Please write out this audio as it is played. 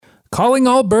Calling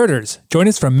all birders. Join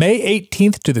us from May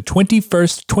 18th to the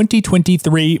 21st,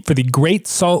 2023 for the Great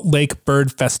Salt Lake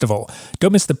Bird Festival.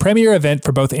 Don't miss the premier event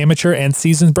for both amateur and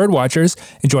seasoned birdwatchers.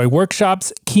 Enjoy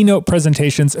workshops, keynote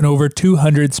presentations, and over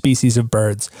 200 species of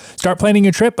birds. Start planning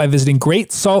your trip by visiting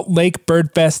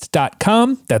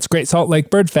GreatSaltLakeBirdFest.com. That's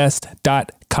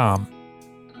GreatSaltLakeBirdFest.com.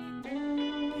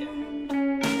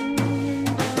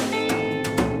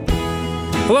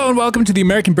 Hello and welcome to the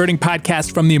American Birding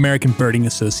Podcast from the American Birding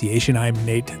Association. I'm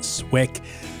Nate Swick.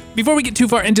 Before we get too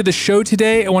far into the show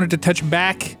today, I wanted to touch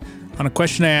back on a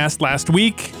question I asked last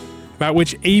week about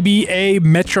which ABA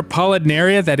metropolitan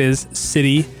area, that is,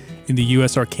 city in the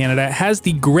US or Canada, has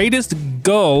the greatest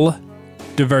gull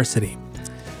diversity.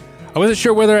 I wasn't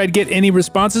sure whether I'd get any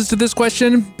responses to this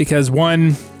question because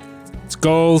one, it's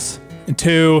gulls, and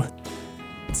two,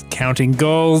 it's counting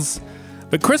gulls.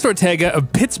 But Chris Ortega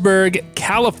of Pittsburgh,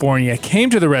 California, came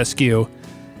to the rescue,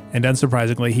 and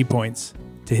unsurprisingly, he points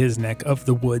to his neck of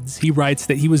the woods. He writes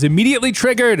that he was immediately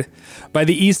triggered by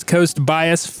the East Coast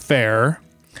Biosphere,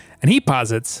 and he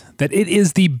posits that it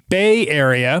is the Bay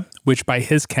Area, which by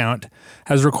his count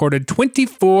has recorded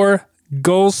 24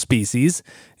 gull species,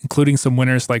 including some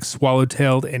winners like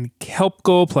swallow-tailed and kelp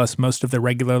gull, plus most of the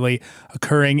regularly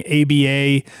occurring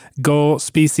ABA gull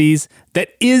species. That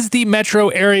is the metro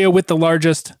area with the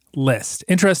largest list.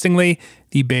 Interestingly,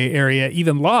 the Bay Area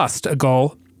even lost a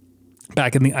gull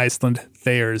back in the Iceland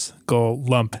Thayer's gull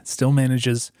lump. Still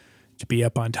manages to be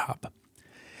up on top.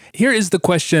 Here is the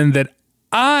question that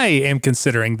I am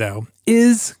considering, though.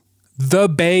 Is the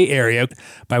Bay Area,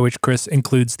 by which Chris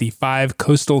includes the 5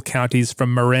 coastal counties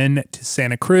from Marin to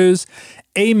Santa Cruz,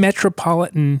 a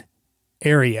metropolitan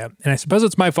area? And I suppose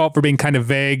it's my fault for being kind of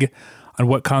vague on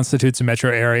what constitutes a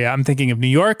metro area. I'm thinking of New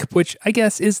York, which I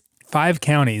guess is 5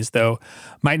 counties, though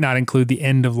might not include the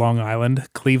end of Long Island.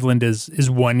 Cleveland is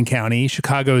 1 county.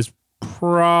 Chicago is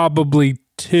probably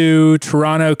 2.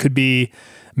 Toronto could be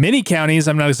many counties.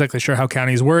 I'm not exactly sure how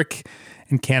counties work.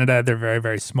 In Canada, they're very,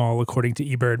 very small, according to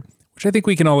eBird, which I think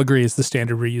we can all agree is the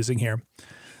standard we're using here.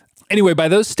 Anyway, by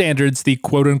those standards, the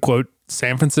quote-unquote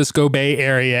San Francisco Bay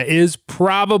Area is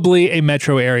probably a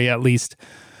metro area, at least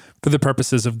for the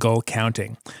purposes of gull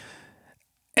counting.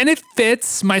 And it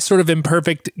fits. My sort of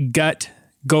imperfect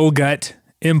gull gut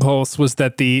impulse was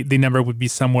that the number would be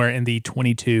somewhere in the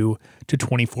 22 to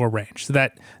 24 range. So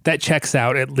that checks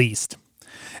out at least.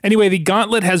 Anyway, the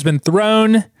gauntlet has been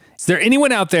thrown. Is there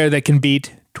anyone out there that can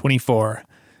beat 24?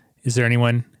 Is there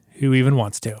anyone who even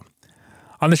wants to?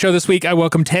 On the show this week, I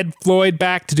welcome Ted Floyd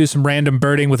back to do some random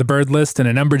birding with a bird list and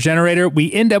a number generator.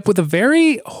 We end up with a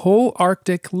very whole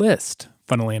Arctic list,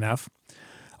 funnily enough.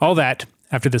 All that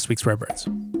after this week's Rare Birds.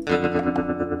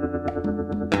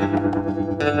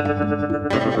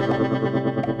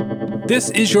 This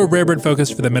is your Rare Bird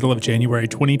Focus for the middle of January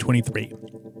 2023.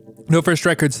 No first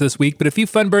records this week, but a few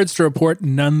fun birds to report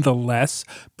nonetheless.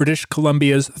 British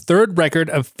Columbia's 3rd record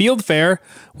of fieldfare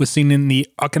was seen in the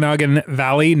Okanagan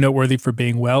Valley, noteworthy for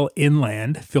being well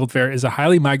inland. Fieldfare is a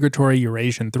highly migratory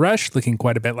Eurasian thrush, looking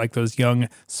quite a bit like those young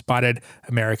spotted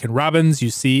American robins you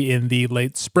see in the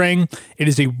late spring. It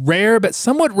is a rare but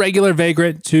somewhat regular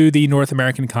vagrant to the North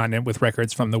American continent, with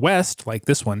records from the west, like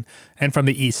this one, and from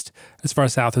the east, as far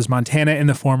south as Montana in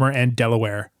the former and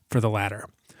Delaware for the latter.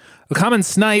 A common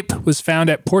snipe was found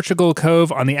at Portugal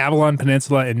Cove on the Avalon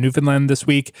Peninsula in Newfoundland this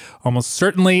week. Almost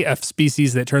certainly a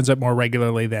species that turns up more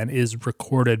regularly than is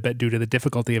recorded, but due to the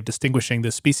difficulty of distinguishing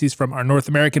this species from our North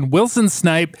American Wilson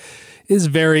snipe, is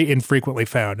very infrequently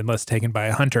found unless taken by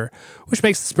a hunter, which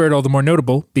makes this bird all the more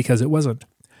notable because it wasn't.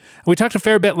 We talked a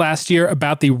fair bit last year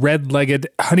about the red-legged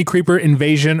honeycreeper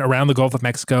invasion around the Gulf of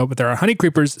Mexico, but there are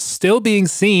honeycreepers still being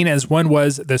seen, as one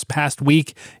was this past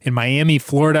week in Miami,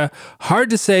 Florida. Hard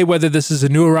to say whether this is a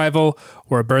new arrival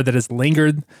or a bird that has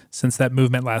lingered since that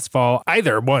movement last fall.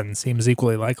 Either one seems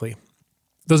equally likely.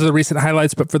 Those are the recent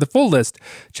highlights, but for the full list,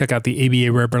 check out the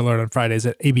ABA Rare Bird Alert on Fridays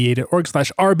at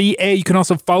aba.org/RBA. You can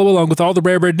also follow along with all the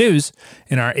Rare Bird news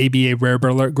in our ABA Rare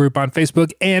Bird Alert group on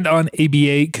Facebook and on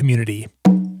ABA Community.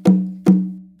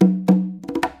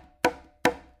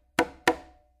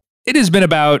 It has been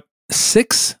about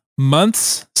 6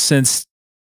 months since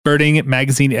Birding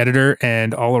magazine editor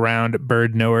and all-around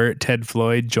bird knower Ted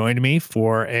Floyd joined me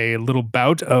for a little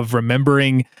bout of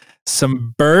remembering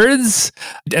some birds,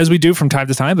 as we do from time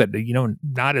to time, but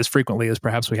not as frequently as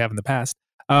perhaps we have in the past.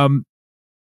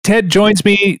 Ted joins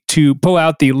me to pull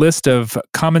out the list of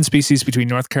common species between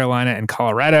North Carolina and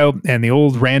Colorado and the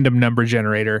old random number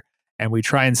generator, and we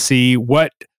try and see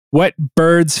what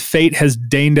birds fate has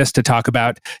deigned us to talk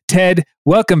about. Ted,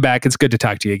 welcome back. It's good to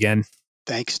talk to you again.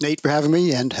 Thanks, Nate, for having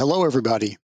me, and hello,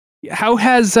 everybody. How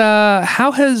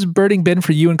has birding been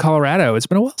for you in Colorado? It's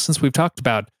been a while since we've talked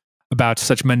about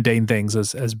such mundane things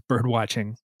as bird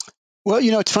watching. Well,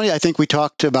 it's funny. I think we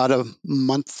talked about a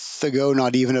month ago,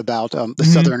 not even about the Mhm.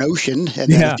 Southern Ocean, and then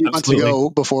a Yeah, few months absolutely. ago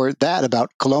before that about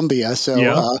Colombia. So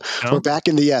Yeah. we're No. back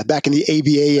in the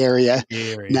ABA area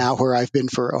Bay Area. now, where I've been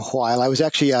for a while. I was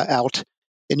actually out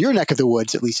in your neck of the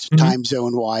woods, at least Mhm. time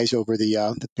zone wise, over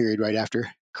the period right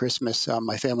after Christmas.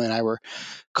 My family and I were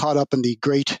caught up in the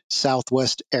great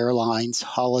Southwest Airlines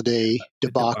holiday The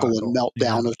debacle and debacle. Yeah.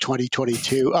 meltdown of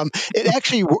 2022. It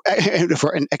actually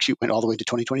and actually went all the way to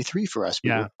 2023 for us.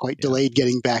 We were Yeah. quite Yeah. delayed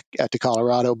getting back to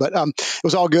Colorado, but it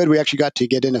was all good. We actually got to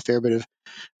get in a fair bit of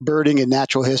birding and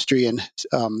natural history, and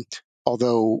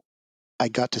although I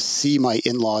got to see my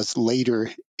in-laws later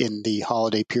in the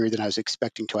holiday period than I was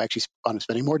expecting to. I actually wound up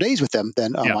spending more days with them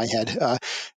than Yeah. I had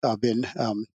been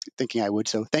thinking I would.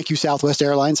 So thank you, Southwest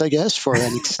Airlines, I guess, for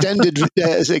an extended You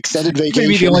may be the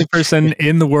vacation. only person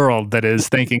in the world that is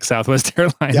thanking Southwest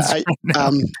Airlines Yeah, right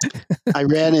now. I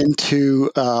ran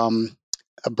into a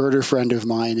birder friend of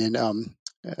mine in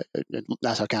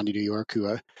Nassau County, New York,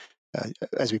 who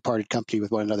as we parted company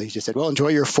with one another, he just said, "Well, enjoy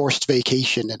your forced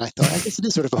vacation." And I thought, I guess it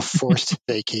is sort of a forced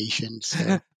vacation.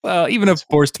 So Well, even a that's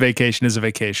forced vacation is a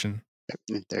vacation.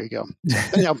 there you go. So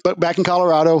anyhow, but back in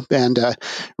Colorado and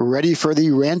ready for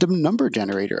the random number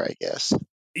generator, I guess.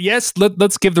 Yes,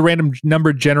 let's give the random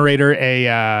number generator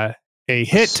a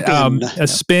hit, Spin. a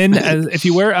spin, as, if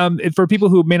you were. For people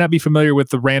who may not be familiar with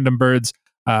the random birds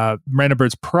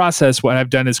process, what I've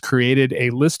done is created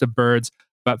a list of birds,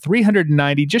 about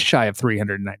 390, just shy of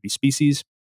 390 species,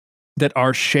 that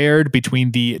are shared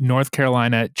between the North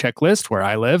Carolina checklist where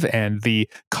I live and the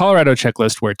Colorado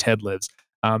checklist where Ted lives.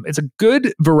 It's a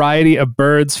good variety of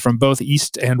birds from both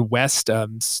east and west.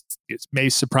 It may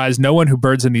surprise no one who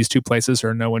birds in these two places,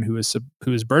 or no one who has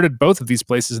birded both of these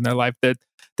places in their life, that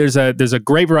there's a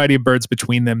great variety of birds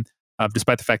between them,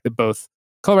 despite the fact that both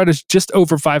Colorado's just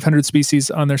over 500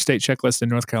 species on their state checklist, and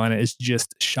North Carolina is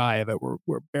just shy of it.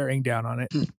 We're bearing down on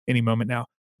it any moment now.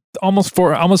 Almost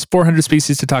 400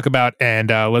 species to talk about, and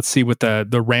let's see what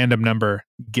the random number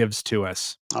gives to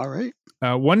us. All right.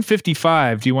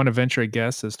 155. Do you want to venture a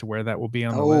guess as to where that will be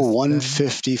on the list?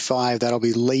 155. That'll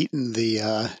be late in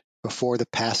the before the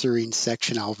passerine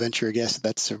section. I'll venture a guess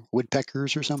that's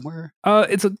woodpeckers or somewhere.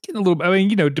 It's a little. I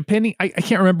mean, depending. I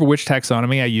can't remember which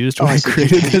taxonomy I used when I I see.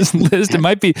 created this list. It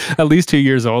might be at least 2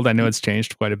 years old. I know it's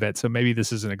changed quite a bit, so maybe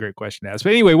this isn't a great question to ask.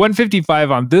 But anyway,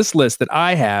 155 on this list that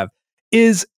I have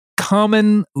is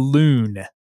common loon,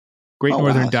 great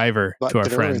northern diver to our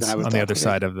friends on the other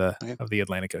side of the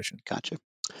Atlantic Ocean. Gotcha.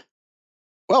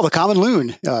 Well, the common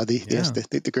loon,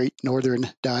 the great northern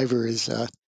diver, is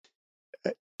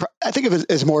I think of it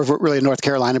as more of really a North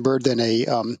Carolina bird than a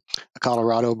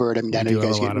Colorado bird. I mean, I know you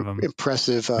guys get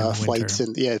impressive flights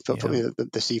and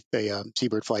the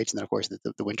seabird flights, and then of course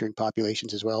the wintering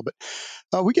populations as well. But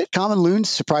we get common loons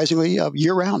surprisingly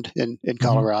year round in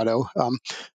Colorado.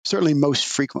 Certainly most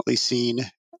frequently seen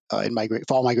in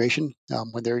fall migration,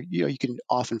 when they're you can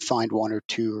often find one or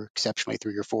two, or exceptionally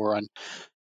 3 or 4 on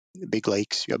big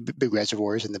lakes, big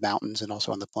reservoirs in the mountains and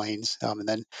also on the plains, and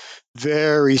then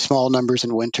very small numbers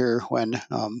in winter when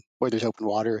where there's open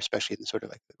water, especially in sort of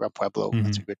like around Pueblo.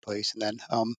 That's a good place. And then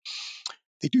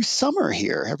they do summer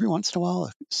here every once in a while.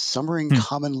 A summering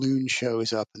common loon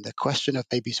shows up, and the question of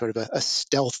maybe sort of a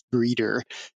stealth breeder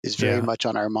is very much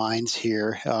on our minds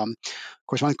here.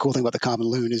 Of course, one cool thing about the common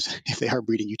loon is if they are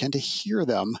breeding, you tend to hear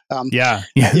them.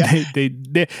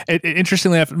 They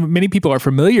interestingly enough, many people are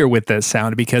familiar with this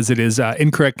sound because it is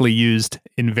incorrectly used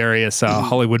in various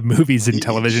Hollywood movies and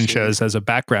television shows as a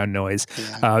background noise.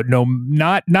 No,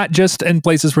 not just in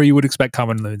places where you would expect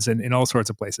common loons, and in all sorts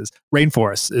of places.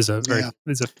 Rainforest is a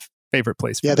favorite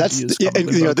place. Yeah, that's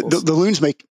the loons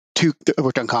make two.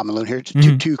 We're on common loon here.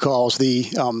 Two calls.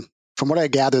 From what I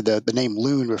gather, the name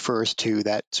loon refers to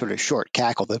that sort of short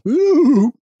cackle, the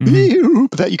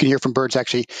that you can hear from birds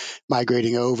actually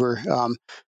migrating over.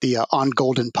 The on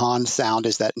Golden Pond sound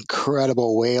is that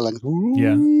incredible wailing.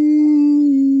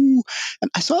 And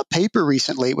I saw a paper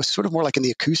recently. It was sort of more like in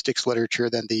the acoustics literature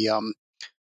than the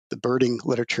birding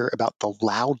literature about the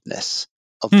loudness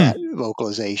of that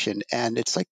vocalization, and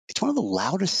it's one of the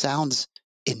loudest sounds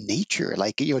in nature.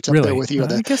 Like it's up there with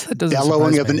the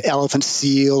bellowing of an elephant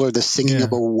seal, or the singing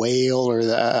of a whale, or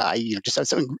just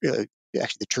something.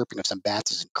 Actually, the chirping of some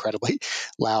bats is incredibly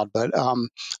loud, but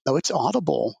no, it's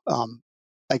audible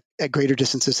like at greater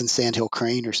distances than sandhill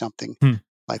crane or something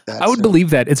like that. I would believe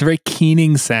that. It's a very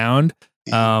keening sound.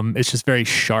 It's just very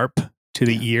sharp to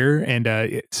the ear, and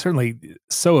it's certainly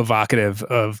so evocative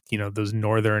of those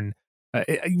northern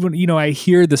I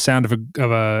hear the sound of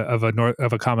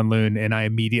a common loon, and I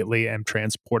immediately am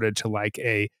transported to like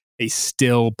a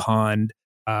still pond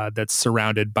that's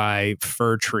surrounded by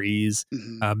fir trees.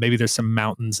 Mm-hmm. Maybe there's some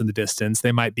mountains in the distance.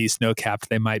 They might be snow-capped.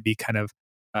 They might be kind of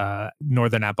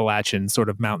northern Appalachian sort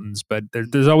of mountains, but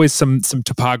there's always some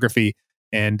topography.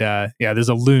 And there's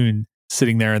a loon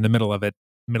sitting there in the middle of it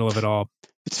all.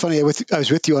 It's funny. I was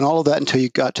with you on all of that until you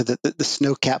got to the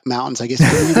snow-capped mountains. I guess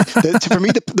for me,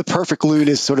 the perfect loon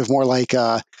is sort of more like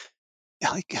I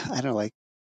don't know, like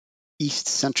East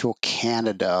Central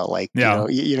Canada, like I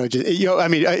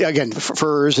mean, again,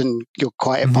 furs and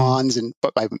quiet Mm-hmm. ponds and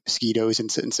but by mosquitoes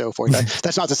and so forth.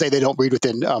 That's not to say they don't breed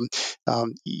within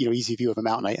easy view of a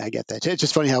mountain. I get that. It's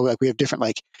just funny how we have different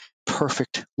like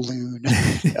perfect loon,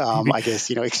 I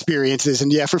guess experiences.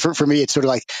 And for me, it's sort of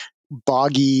like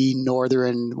boggy,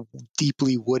 northern,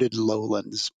 deeply wooded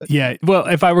lowlands. Yeah. Well,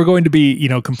 if I were going to be,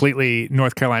 completely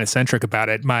North Carolina centric about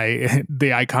it, the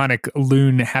iconic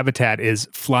loon habitat is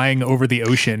flying over the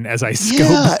ocean as I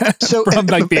scope from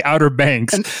the Outer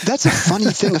Banks. And that's a funny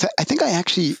thing. I think I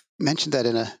actually mentioned that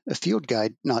in a field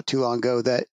guide not too long ago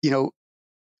that,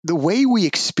 the way we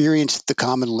experience the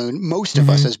common loon, most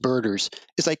of us as birders,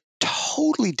 is like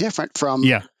totally different from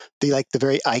the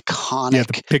very iconic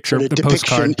the picture, the depiction.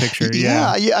 postcard picture.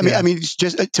 I mean, it's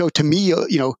just so to me,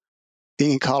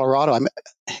 being in Colorado,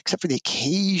 except for the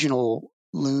occasional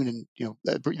loon and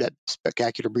that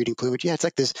spectacular breeding plumage. Yeah, it's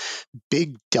like this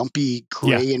big dumpy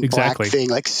gray and black thing,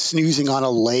 like snoozing on a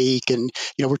lake. And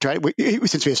we're trying.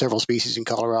 Since we have several species in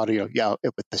Colorado,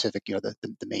 with Pacific, the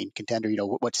main contender.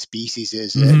 What species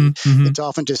is? Mm-hmm. It's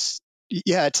often just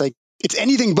it's like it's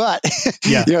anything but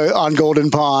on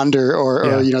Golden Pond or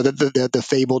the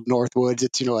fabled Northwoods.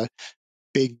 It's a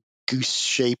big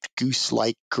goose-shaped,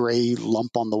 goose-like gray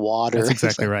lump on the water. That's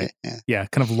exactly right. Yeah,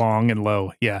 kind of long and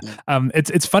low. Yeah.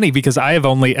 It's funny because I have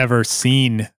only ever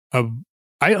seen I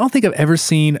don't think I've ever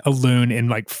seen a loon in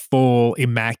like full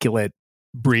immaculate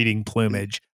breeding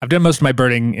plumage. I've done most of my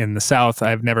birding in the South.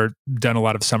 I've never done a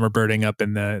lot of summer birding up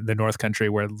in the North Country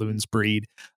where loons breed.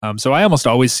 So I almost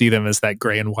always see them as that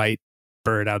gray and white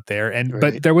bird out there.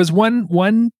 But there was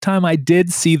one time I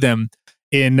did see them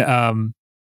in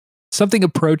something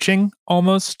approaching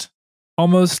almost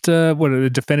a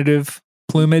definitive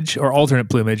plumage or alternate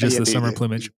plumage is the summer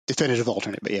plumage. Definitive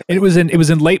alternate, but yeah. And it was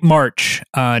in late March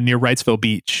near Wrightsville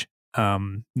Beach,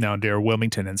 now near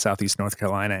Wilmington in southeast North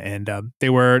Carolina, and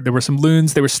there were some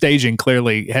loons. They were staging,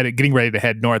 clearly getting ready to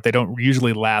head north. They don't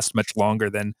usually last much longer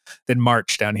than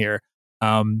March down here,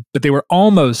 but they were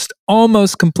almost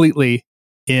completely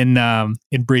in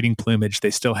breeding plumage.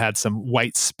 They still had some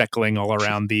white speckling all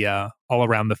around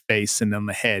the face and on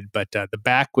the head, but the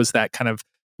back was that kind of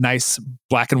nice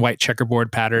black and white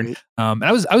checkerboard pattern. And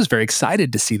I was very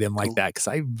excited to see them like that because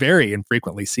I very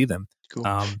infrequently see them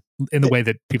in the way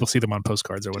that people see them on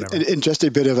postcards or whatever. And just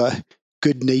a bit of a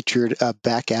good-natured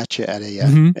back at you at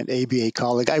an ABA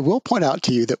colleague. I will point out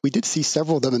to you that we did see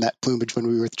several of them in that plumage when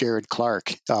we were with Jared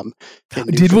Clark.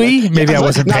 Did we? Maybe I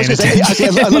wasn't paying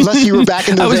attention. Unless you were back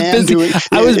in the van.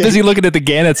 I was busy looking at the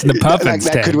gannets and the puffins.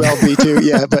 That could well be too.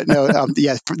 Yeah, but no.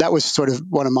 That was sort of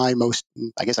one of my most,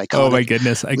 I guess, iconic. Oh my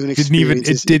goodness!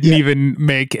 It didn't even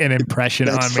make an impression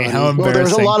on me. Funny. How embarrassing! Well, there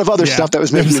was a lot of other stuff that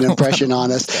was making an impression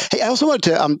on us. Hey, I also wanted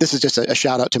to. This is just a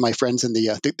shout out to my friends in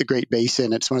the Great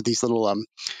Basin. It's one of these little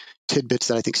tidbits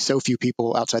that I think so few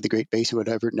people outside the Great Basin would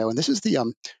ever know. And this is the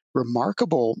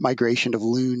remarkable migration of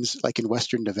loons, like in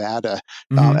western Nevada.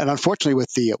 And unfortunately, with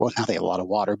now they have a lot of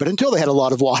water, but until they had a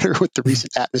lot of water with the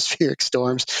recent atmospheric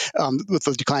storms, with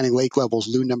the declining lake levels,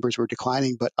 loon numbers were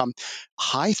declining. But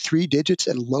high 3 digits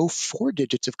and low 4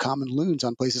 digits of common loons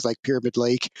on places like Pyramid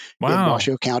Lake in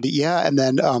Washoe County. Yeah, and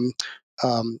then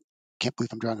can't believe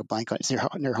I'm drawing a blank on it. It's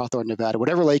near Hawthorne, Nevada.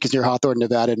 Whatever lake is near Hawthorne,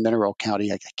 Nevada, in Mineral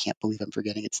County. I can't believe I'm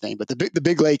forgetting its name, but the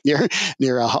big lake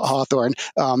near Hawthorne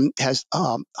has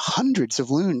hundreds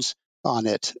of loons on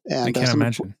it. And I can't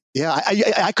imagine. Yeah,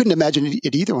 I couldn't imagine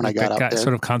it either when I got out there.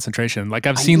 Sort of concentration. Like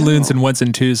I've seen loons in 1s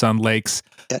and 2s on lakes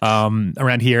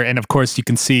around here, and of course you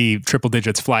can see triple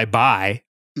digits fly by.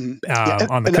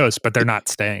 On the coast, but they're not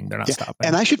staying. They're not stopping.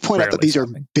 And I should point out that these are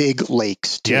big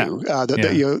lakes too.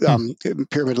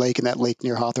 Pyramid Lake and that lake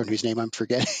near Hawthorne, whose name I'm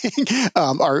forgetting,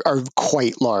 are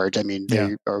quite large. I mean,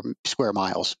 they are square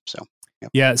miles. So.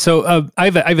 Yeah, so I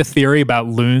have a theory about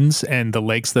loons and the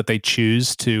lakes that they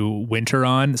choose to winter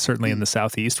on. Certainly in the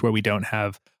southeast, where we don't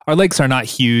have our lakes are not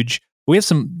huge. We have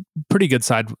some pretty good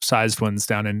sized ones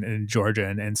down in Georgia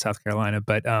and South Carolina,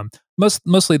 but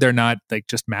mostly they're not like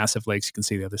just massive lakes. You can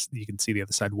see the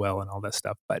other side well and all that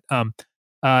stuff. But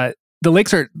the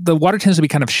water tends to be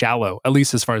kind of shallow, at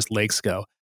least as far as lakes go.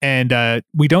 And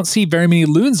we don't see very many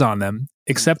loons on them,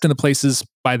 except in the places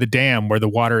by the dam where the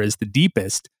water is the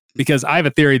deepest, because I have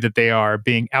a theory that they are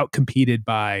being outcompeted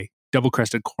by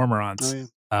double-crested cormorants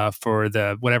for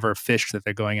the whatever fish that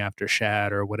they're going after,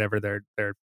 shad or whatever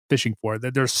they're fishing for.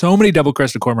 There's so many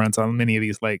double-crested cormorants on many of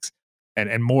these lakes,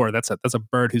 and more. That's a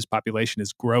bird whose population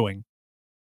is growing,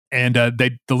 and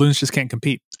the loons just can't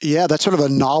compete. Yeah, that's sort of a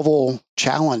novel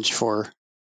challenge for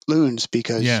loons,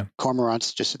 because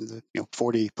cormorants, just in the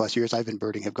 40 plus years I've been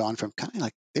birding, have gone from kind of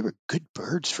like they were good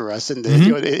birds for us in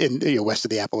the in west of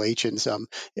the Appalachians, and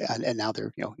now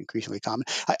they're increasingly common.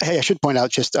 I should point out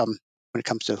just when it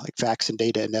comes to like facts and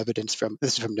data and evidence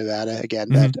this is from Nevada again,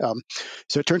 that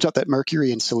so it turns out that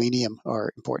mercury and selenium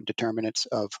are important determinants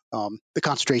of the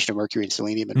concentration of mercury and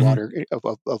selenium in water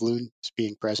of loons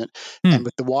being present, and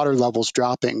with the water levels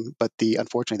dropping, but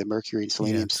unfortunately the mercury and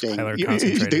selenium staying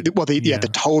the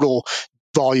total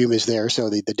volume is there, so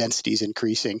the density is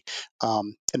increasing,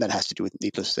 and that has to do with,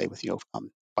 needless to say, with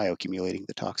bioaccumulating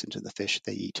the toxins in the fish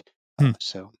they eat.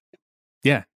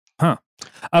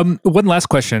 One last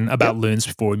question about loons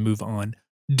before we move on.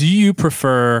 Do you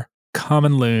prefer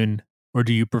common loon or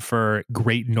do you prefer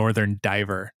great northern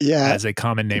diver as a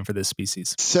common name for this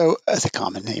species? So as a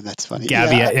common name, that's funny.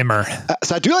 Gavia immer.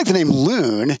 So I do like the name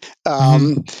loon.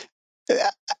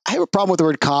 I have a problem with the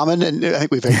word common, and I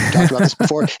think we've talked about this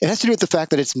before. It has to do with the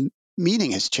fact that its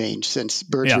meaning has changed since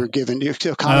birds were given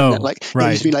common. It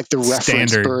used to be like the reference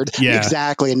standard bird,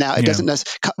 exactly, and now it doesn't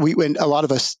necessarily. When a lot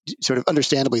of us sort of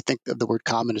understandably think of the word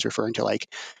common as referring to like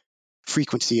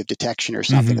frequency of detection or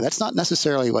something. That's not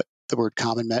necessarily what the word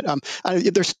common meant.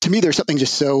 To me, there's something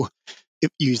just so.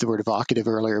 You used the word evocative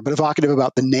earlier, but evocative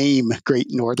about the name Great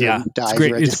Northern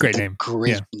Diver. It's a great name.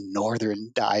 Great Northern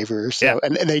Diver. So,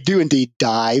 and they do indeed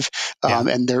dive,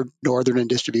 and they're northern in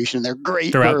distribution, and they're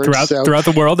great birds. Throughout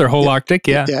the world, they're whole Arctic.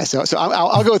 So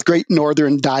I'll go with Great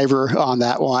Northern Diver on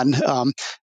that one.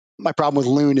 My problem with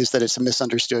loon is that it's a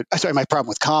misunderstood. My problem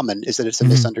with common is that it's a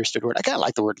misunderstood word. I kind of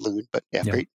like the word loon, but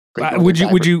great.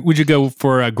 Would you go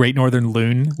for a Great Northern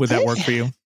loon? Would that work for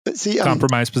you? See,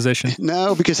 compromise position?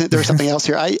 No, because there's something else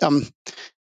here. I don't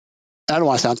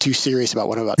want to sound too serious about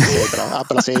what I'm about to say, but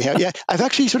I'll say anyhow. Yeah, I've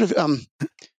actually sort of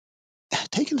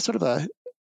taken sort of a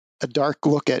dark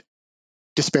look at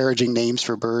disparaging names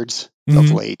for birds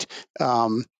of late.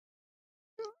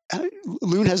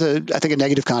 Loon has I think a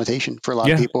negative connotation for a lot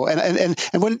of people, and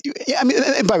when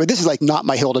and by the way, this is like not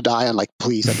my hill to die on. Like,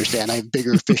 please understand, I have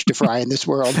bigger fish to fry in this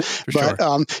world.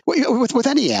 With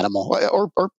any animal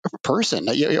or person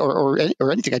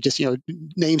or anything, I just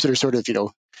names that are sort of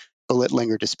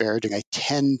belittling or disparaging, I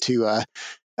tend to I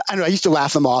don't know. I used to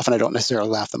laugh them off, and I don't necessarily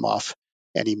laugh them off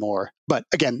anymore. But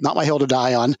again, not my hill to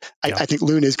die on. I think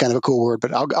loon is kind of a cool word,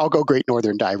 but I'll go Great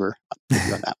Northern Diver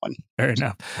on that one. Fair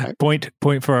enough. Right.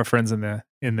 Point for our friends in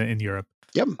Europe.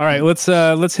 Yep. All right, let's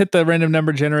hit the random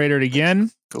number generator again.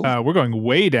 Cool. We're going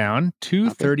way down,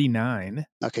 239.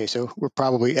 Okay, so we're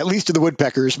probably at least to the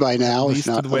woodpeckers by now.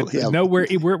 No,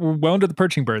 we're well into the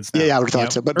perching birds now. Yeah, I would have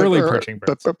thought so. But early perching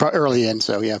birds. But early in,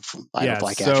 so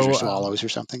flycatchers or swallows or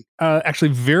something.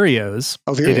 Actually, vireos.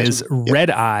 It is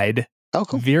red-eyed. Oh,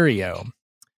 cool. Vireo,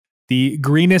 the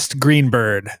greenest green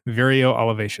bird, Vireo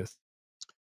olivaceus.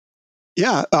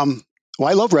 Yeah, well,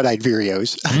 I love red-eyed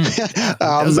vireos.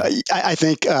 I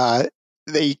think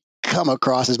they come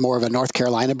across as more of a North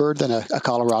Carolina bird than a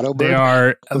Colorado bird. They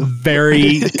are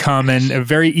very common,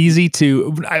 very easy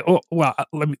to. I'll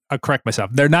correct myself.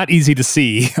 They're not easy to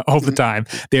see all the time.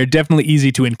 They're definitely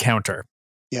easy to encounter.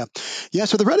 Yeah.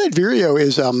 So the red-eyed vireo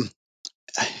is.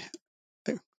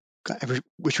 I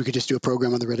wish we could just do a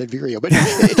program on the red-eyed vireo, but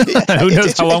who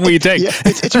knows how long will you take?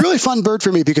 It's a really fun bird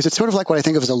for me because it's sort of like what I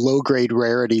think of as a low-grade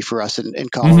rarity for us in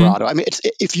Colorado. I mean,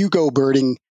 if you go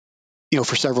birding,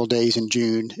 for several days in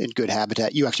June in good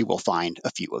habitat, you actually will find a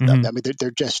few of them. I mean,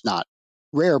 they're just not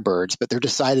rare birds, but they're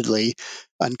decidedly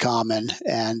uncommon.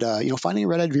 And finding a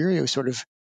red-eyed vireo is sort of,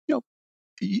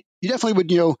 you definitely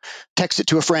would, text it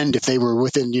to a friend if they were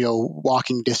within,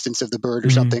 walking distance of the bird or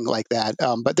something like that.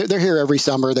 But they're here every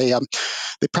summer. They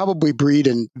probably breed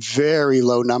in very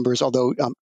low numbers, although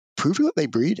proving that they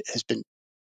breed has been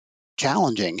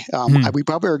challenging. We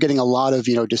probably are getting a lot of,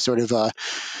 just sort of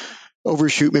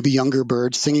overshoot, maybe younger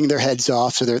birds singing their heads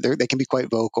off. So they can be quite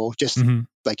vocal, just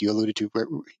like you alluded to,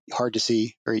 hard to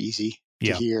see, very easy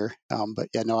to hear.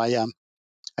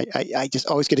 I just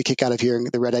always get a kick out of hearing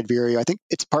the red-eyed vireo. I think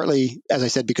it's partly, as I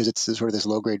said, because it's sort of this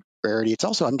low-grade rarity. It's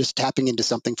also I'm just tapping into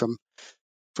something from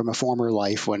a former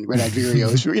life when red-eyed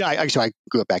vireos. I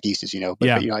grew up back east, as you know.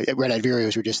 But red-eyed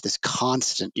vireos were just this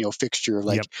constant, fixture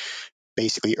of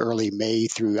basically early May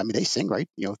through. I mean, they sing right,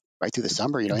 right through the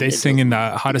summer. They sing in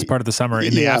the hottest part of the summer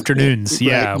in the afternoons.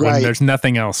 Right. When there's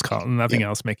nothing else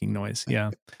else making noise.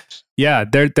 Yeah,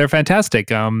 they're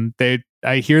fantastic.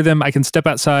 I hear them. I can step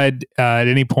outside at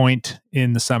any point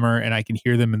in the summer, and I can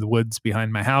hear them in the woods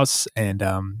behind my house. And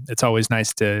it's always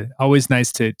nice to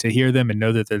hear them and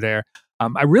know that they're there.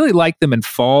 I really like them in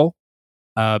fall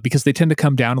because they tend to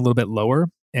come down a little bit lower,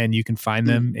 and you can find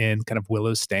them in kind of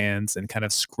willow stands and kind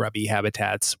of scrubby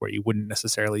habitats where you wouldn't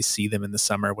necessarily see them in the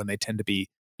summer when they tend to be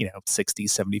 60,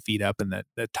 70 feet up in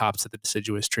the tops of the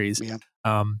deciduous trees.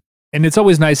 And it's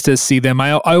always nice to see them.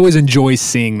 I always enjoy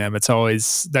seeing them. It's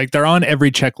always like they're on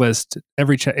every checklist,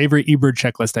 every eBird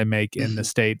checklist I make in the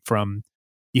state from,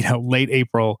 late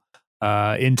April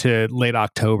into late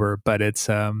October. But it's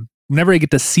whenever I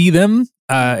get to see them,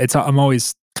 I'm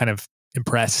always kind of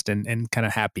impressed and kind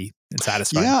of happy and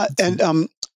satisfied. Yeah, and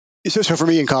so for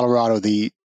me in Colorado,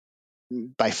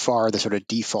 by far the sort of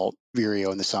default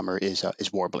vireo in the summer is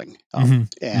warbling,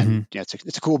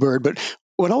 it's a cool bird, but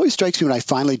what always strikes me when I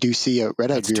finally do see a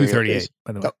red-eyed vireo 238,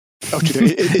 by the way.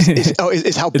 238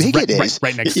 is how big it is.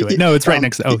 Right next to it. No, it's right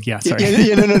next to. Oh, yeah. Sorry.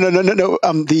 No.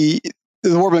 The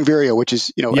warbling vireo, which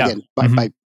is again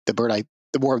by the bird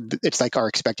it's like our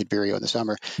expected vireo in the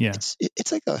summer. Yeah.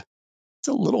 It's like it's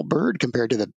a little bird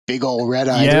compared to the big old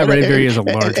red-eyed. Yeah, red-eyed vireo is a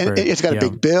large bird. It's got a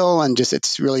big bill and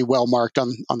it's really well marked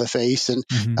on the face. And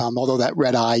although that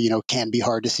red eye, can be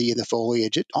hard to see in the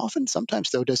foliage, it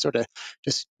sometimes though does sort of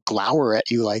just glower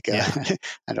at you like I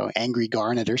don't know, angry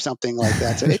garnet or something like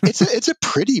that. So it's a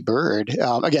pretty bird.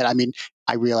 Again, I mean,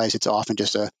 I realize it's often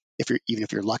just even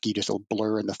if you're lucky, just a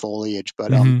blur in the foliage.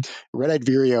 But red-eyed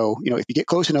vireo, if you get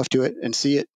close enough to it and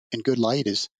see it in good light,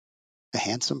 is a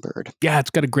handsome bird. Yeah,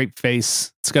 it's got a great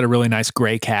face. It's got a really nice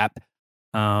gray cap.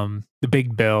 The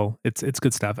big bill. It's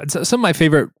good stuff. And so some of my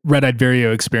favorite red-eyed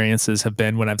vireo experiences have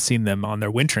been when I've seen them on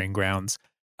their wintering grounds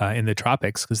in the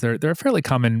tropics, because they're a fairly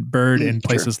common bird in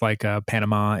places like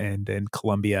Panama and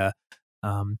Colombia.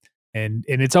 And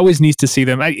it's always neat to see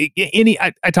them. I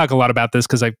talk a lot about this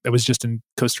because I was just in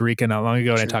Costa Rica not long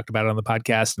ago, and I talked about it on the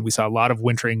podcast, and we saw a lot of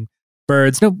wintering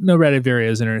birds. No red-eyed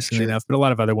vireos, interestingly enough, but a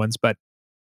lot of other ones. But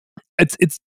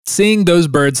it's seeing those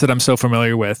birds that I'm so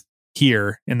familiar with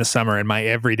here in the summer in my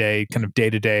everyday kind of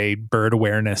day-to-day bird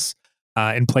awareness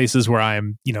in places where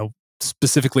I'm,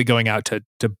 specifically going out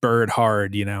to bird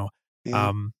hard, it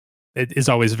is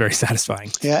always very satisfying.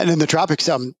 Yeah. And in the tropics,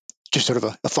 just sort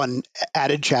of a fun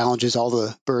added challenge is all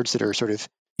the birds that are sort of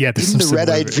in the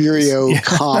red-eyed vireo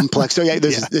complex. So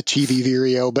there's the Chivi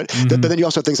vireo, but then you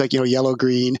also have things like,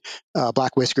 yellow-green,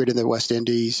 black-whiskered in the West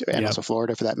Indies, and also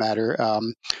Florida for that matter.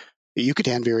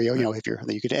 Yucatan vireo, if you're on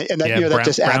the Yucatan, and that, that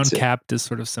just adds. Brown capped is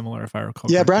sort of similar, if I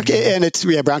recall. Yeah, brown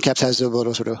caps has a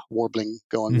little sort of warbling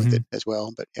going with it as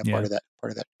well, but part of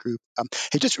that group.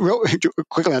 Hey, just real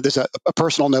quickly, there's a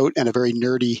personal note and a very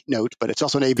nerdy note, but it's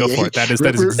also an ABA. Go for it. That is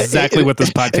exactly what this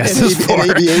podcast is for.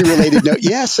 An ABA related note.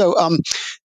 Yeah, so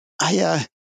I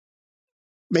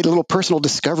made a little personal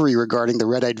discovery regarding the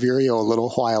red-eyed vireo a little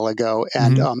while ago,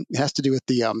 and it has to do with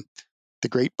the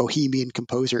great Bohemian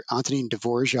composer Antonin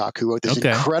Dvorak, who wrote this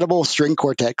incredible string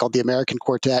quartet called the American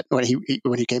Quartet when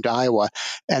he came to Iowa.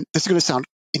 And this is going to sound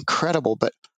incredible,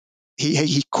 but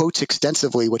he quotes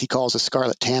extensively what he calls a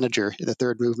scarlet tanager in the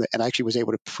third movement, and actually was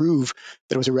able to prove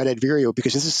that it was a red-eyed vireo,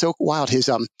 because this is so wild. His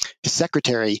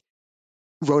secretary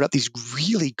wrote up these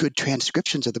really good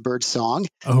transcriptions of the bird's song.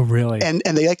 Oh, really? And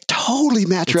they totally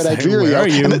match red-eyed vireo. Where are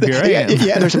you? Here I am.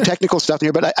 Yeah, there's some technical stuff in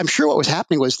here, but I'm sure what was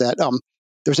happening was that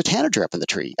there was a tanager up in the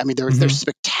tree. I mean, they're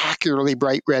spectacularly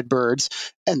bright red birds,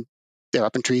 and they're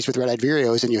up in trees with red-eyed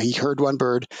vireos. And he heard one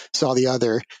bird, saw the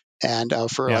other, and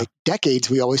for like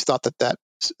decades, we always thought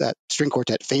that string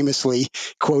quartet famously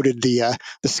quoted the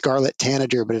scarlet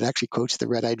tanager, but it actually quotes the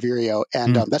red-eyed vireo,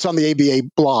 and that's on the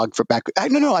ABA blog for back.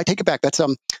 No, I take it back. That's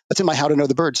in my How to Know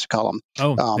the Birds column.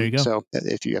 Oh, there you go. So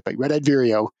if you have a red-eyed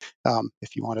vireo,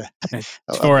 if you want to,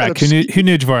 Dvorak. Who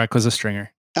knew Dvorak was a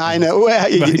stringer? I know. Well,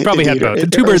 he probably had both. The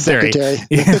two-bird theory.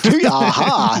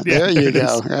 Aha! There you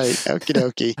go. Right. Okie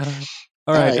dokie.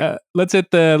 All right. Let's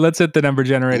hit the number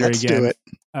generator Let's again. Do it.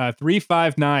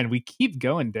 359. We keep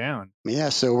going down. Yeah.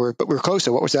 So we're close.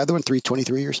 So what was the other one?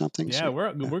 323 or something? Yeah, so,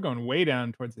 we're going way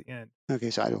down towards the end. Okay.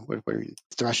 So I don't. What are you,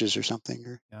 thrushes or something?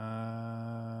 Or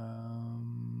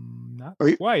not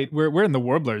quite. We're in the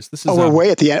warblers. This is. we're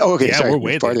way at the end. Oh, okay. Yeah, sorry. We're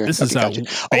way at the end. This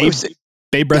is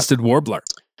bay-breasted warbler.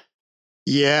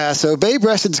 Yeah, so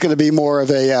bay-breasted is going to be more of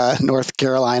a North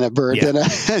Carolina bird than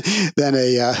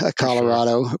a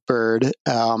Colorado bird.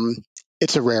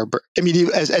 it's a rare bird. I mean,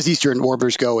 as Eastern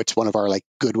warblers go, it's one of our like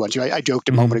good ones. I joked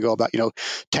a moment ago about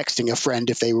texting a friend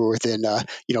if they were within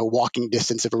walking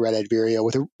distance of a red-eyed vireo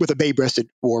with a bay-breasted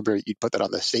warbler. You'd put that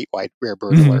on the statewide rare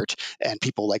bird alert, and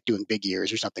people like doing big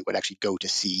ears or something would actually go to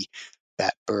see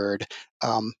that bird.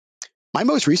 My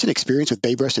most recent experience with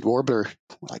bay-breasted warbler,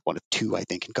 like one of two, I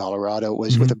think, in Colorado,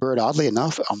 was with a bird. Oddly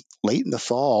enough, late in the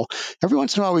fall. Every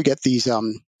once in a while, we get these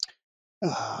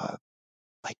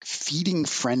like feeding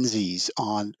frenzies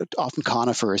on often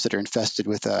conifers that are infested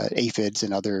with aphids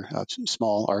and other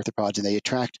small arthropods, and they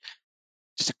attract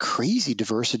just a crazy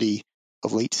diversity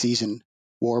of late season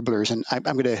warblers. And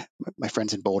my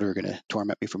friends in Boulder are gonna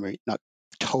torment me for not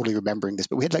totally remembering this,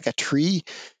 but we had like a tree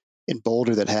in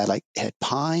Boulder that had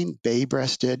pine,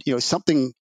 bay-breasted,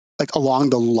 something like along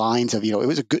the lines of, it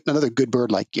was another good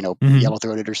bird, like,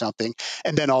 yellow-throated or something.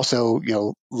 And then also,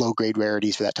 low-grade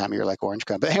rarities for that time of year, like orange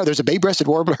crown. But there's a bay-breasted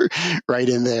warbler right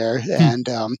in there, and,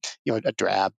 a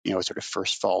drab, sort of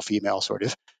first fall female sort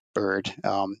of bird.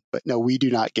 But no, we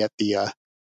do not get that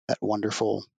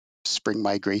wonderful spring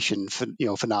migration,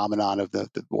 phenomenon of the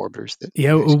warblers. We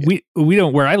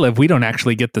don't. Where I live, we don't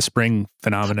actually get the spring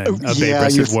phenomenon of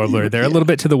bay-breasted warbler. They're a little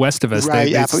bit to the west of us.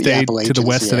 Right, they stay to the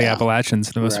west of the Appalachians,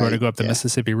 and most where to go up the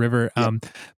Mississippi River.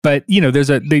 But there's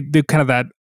they kind of that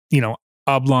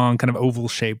oblong, kind of oval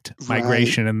shaped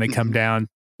migration, and they come down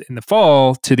in the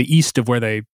fall to the east of where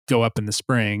they go up in the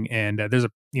spring. And there's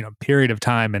a period of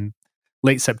time in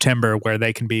late September where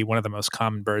they can be one of the most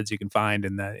common birds you can find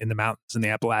in the mountains in the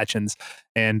Appalachians,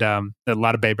 and a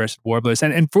lot of bay-breasted warblers.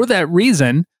 And for that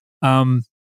reason,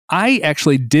 I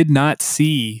actually did not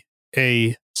see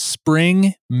a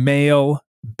spring male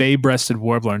bay-breasted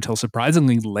warbler until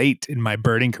surprisingly late in my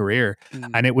birding career,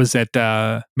 and it was at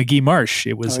McGee Marsh.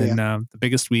 It was in the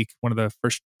biggest week, one of the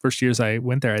first years I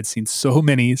went there. I'd seen so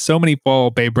many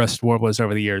fall bay-breasted warblers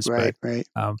over the years, but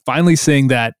finally seeing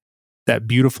that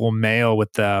beautiful male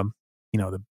with the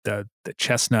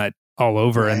chestnut all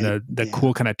over, and the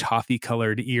cool kind of toffee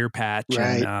colored ear patch,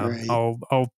 and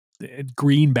all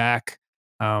green back,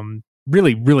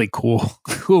 really, really cool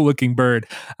looking bird.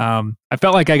 I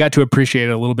felt like I got to appreciate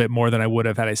it a little bit more than I would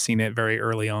have had I seen it very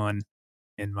early on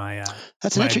in my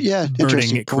that's an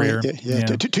interesting career.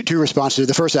 Two responses.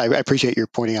 The first, I appreciate your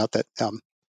pointing out that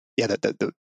that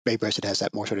the bay-breasted has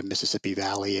that more sort of Mississippi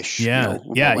Valley-ish.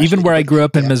 Even where I grew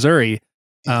up in Missouri,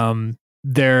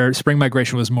 their spring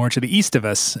migration was more to the east of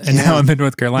us, and now I'm in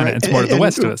North Carolina, and it's more to the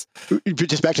west of us.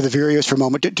 Just back to the vireos for a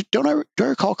moment. Do I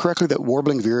recall correctly that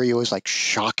warbling vireo is like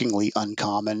shockingly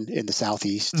uncommon in the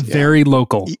Southeast? Very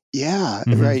local.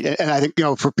 Right. And I think,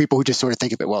 for people who just sort of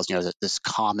think of it, this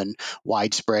common,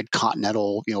 widespread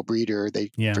continental, breeder,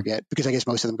 they forget, because I guess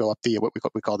most of them go up what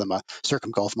we call them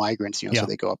circumgulf migrants, so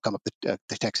they come up the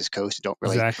Texas coast and don't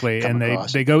really come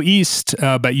across. They go east,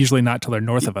 but usually not till they're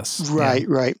north of us. Right.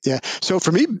 So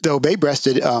for me, though,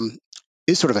 bay-breasted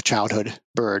is sort of a childhood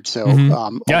bird. So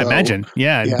I imagine.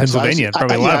 In Pennsylvania,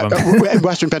 probably a lot of them. In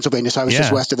Western Pennsylvania. So I was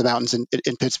just west of the mountains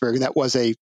in Pittsburgh, and that was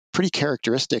a pretty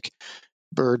characteristic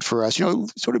bird for us.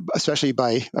 Sort of especially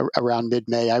by around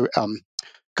mid-May. A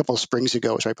couple of springs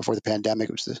ago, it was right before the pandemic.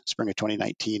 It was the spring of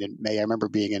 2019 in May. I remember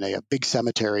being in a big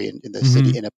cemetery in the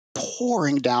city in a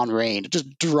pouring down rain,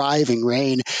 just driving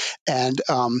rain, and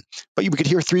but you could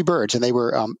hear three birds, and they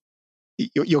were.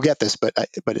 You'll get this, but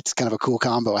it's kind of a cool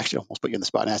combo. Actually, almost put you on the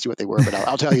spot and ask you what they were, but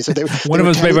I'll tell you. So one of them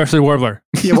was bay-breasted warbler.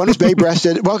 One was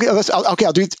bay-breasted. Well,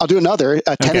 I'll do another.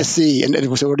 Tennessee, and it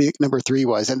was already number 3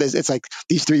 was, and it's like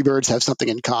these 3 birds have something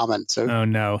in common. So oh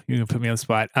no, you're gonna put me on the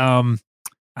spot.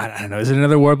 I don't know. Is it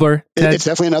another warbler? It's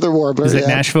definitely another warbler. Is it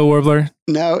Nashville warbler?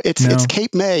 No, it's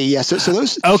Cape May. Yeah. So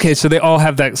those. Okay, so they all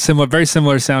have that very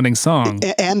similar sounding song.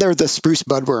 And they're the spruce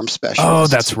budworm specialists. Oh,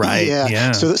 that's right.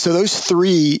 Yeah. So those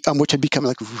 3, which had become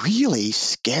like really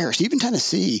scarce, even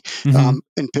Tennessee, in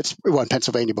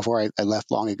Pennsylvania before I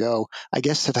left long ago, I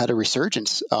guess have had a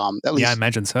resurgence. At least. Yeah, I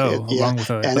imagine so. Along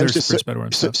with other spruce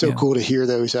budworm stuff. So cool to hear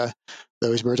those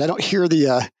birds. I don't hear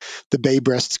the bay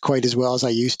breasts quite as well as I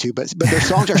used to, but their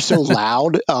songs are so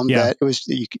loud that it was.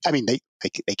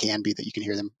 They can be that you can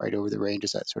hear them right over the range.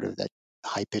 Is that sort of that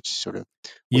high pitched sort of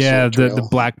the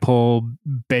Blackpoll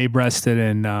bay breasted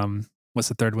and what's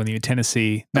the third one?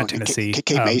 Tennessee, not Tennessee.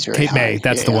 Cape May. Cape May.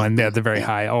 That's the one. Yeah, they're very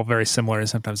high. All very similar, and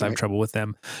sometimes I have trouble with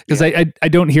them because I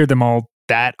don't hear them all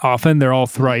that often. They're all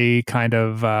 3 kind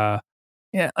of.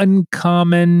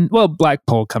 Uncommon. Well,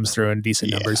 Blackpoll comes through in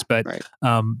decent numbers, but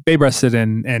bay-breasted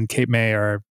and Cape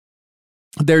May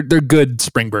they're good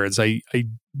spring birds. I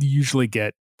usually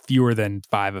get fewer than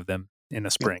 5 of them in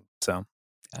a spring. So,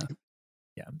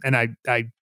 and I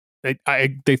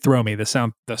they throw me. The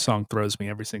song throws me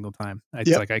every single time. It's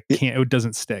Yep. like I can't. It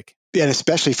doesn't stick. Yeah, and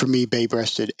especially for me,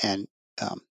 Bay-breasted and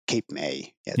Cape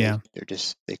May. Yeah. They're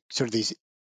sort of these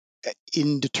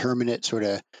indeterminate, sort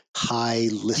of high,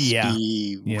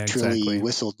 lispy, trilly, exactly.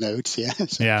 whistled notes. Yeah.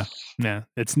 So. Yeah.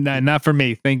 It's not for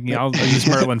me. Thank you. I'll use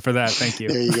Merlin for that. Thank you.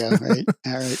 There you go. Right.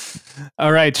 All right.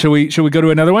 All right. Shall we go to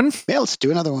another one? Yeah, let's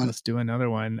do another one. Let's do another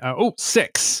one.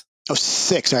 6. Oh,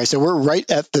 6. All right. So we're right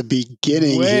at the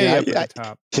beginning. Way up at the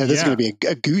top. So this is going to be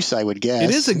a goose, I would guess.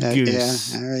 It is a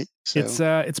goose. Yeah. All right.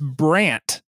 So. It's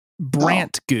Brant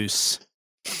goose.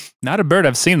 Not a bird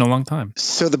I've seen in a long time.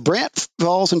 So the Brant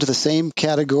falls into the same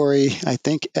category, I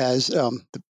think, as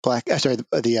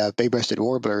the Bay-breasted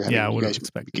warbler. I would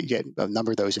expect. You get a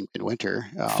number of those in winter.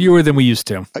 Fewer than we used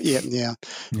to. Yeah.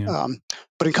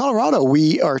 But in Colorado,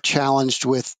 we are challenged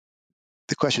with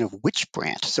the question of which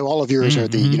Brant. So all of yours are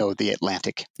the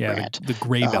Atlantic Brant. The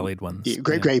gray-bellied ones.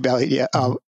 Gray-bellied, yeah.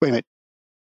 Wait a minute.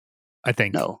 I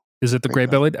think. No. Is it the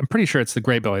gray-bellied? I'm pretty sure it's the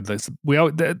gray-bellied.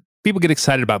 People get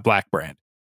excited about black Brant.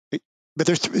 But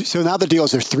so now the deal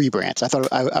is there's 3 Brants. I thought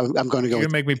I'm going to go. You're going to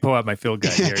make me pull out my field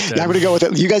guide here. I'm going to go with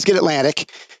it. You guys get Atlantic.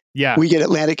 Yeah. We get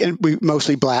Atlantic, and we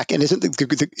mostly black. And isn't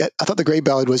I thought the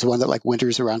gray-bellied was the one that like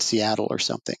winters around Seattle or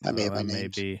something. I may have my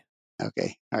names. Maybe.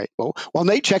 Okay. All right. Well, while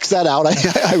Nate checks that out,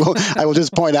 I will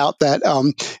just point out that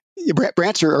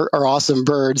Brants are awesome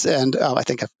birds, and I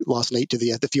think I've lost Nate to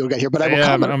the field guide here, but I will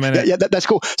comment. Yeah, that's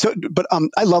cool. So, but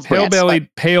I love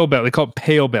pale-bellied. Pale-bellied. They call it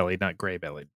pale-bellied, not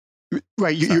gray-bellied.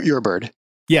 Right. You're a bird.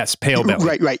 Yes,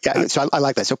 pale-bellied. Right. Yeah. So I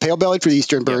like that. So pale-bellied for the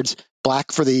eastern birds,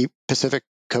 black for the Pacific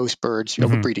Coast birds,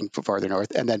 breeding for farther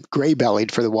north, and then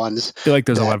gray-bellied for the ones. I feel like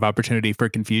there's a lot of opportunity for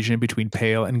confusion between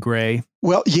pale and gray.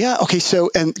 Well, yeah. Okay. So,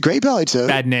 and gray-bellied's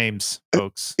bad names,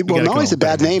 folks. Well, not only is a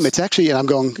bad name, it's actually, and I'm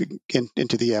going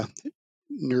into the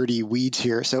nerdy weeds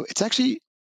here. So it's actually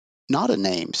not a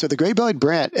name. So the gray-bellied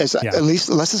Brant, at least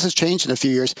unless this has changed in a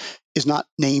few years, is not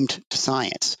named to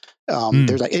science.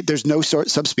 There's no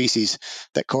subspecies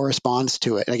that corresponds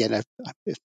to it. And again,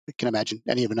 I can imagine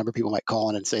any of a number of people might call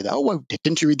in and say that, well,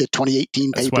 didn't you read the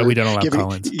 2018 paper? That's why we don't allow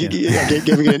call-ins.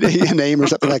 Giving it a name or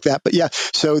something like that. But yeah,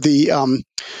 so the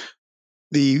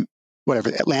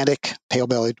Atlantic,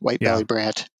 pale-bellied, white-bellied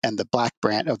Brant, and the black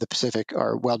Brant of the Pacific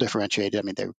are well differentiated. I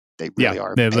mean, they really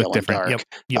are they pale look different. And dark.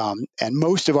 Yep. And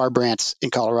most of our Brants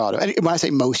in Colorado, and when I say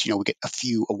most, we get a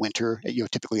few a winter,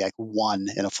 typically like one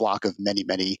in a flock of many,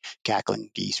 many cackling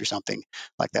geese or something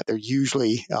like that. They're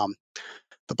usually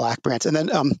the black Brants. And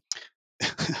then I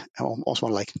almost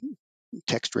want to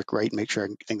text Rick Wright and make sure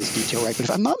I'm getting this detail right. But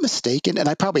if I'm not mistaken, and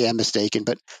I probably am mistaken,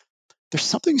 but there's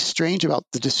something strange about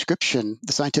the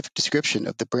scientific description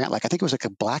of the Brant. I think it was a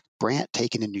black Brant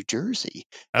taken in New Jersey.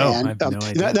 Oh, and, I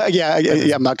have no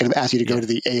idea. I'm not going to ask you to go to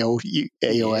the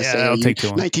AOSA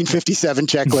 1957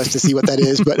 checklist to see what that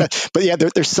is. But yeah,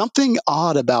 there's something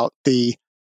odd about the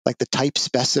type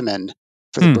specimen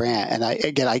for the Brant. And I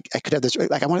could have this,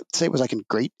 I want to say it was in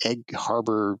Great Egg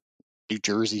Harbor, New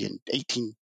Jersey in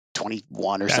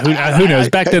 1821 or something. Who knows?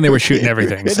 Back then they were shooting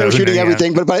everything. They were shooting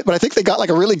everything, but I think they got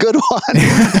a really good one.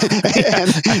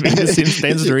 It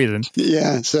stands to reason.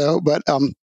 Yeah. So, but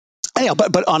anyhow,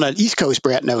 but on an East Coast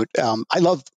Brant note, I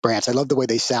love Brants. I love the way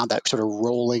they sound, that sort of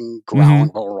rolling,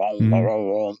 growling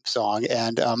song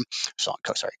and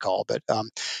call. But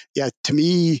yeah, to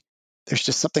me, there's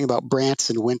just something about Brants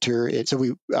in winter.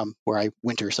 So where I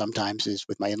winter sometimes is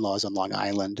with my in-laws on Long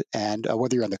Island, and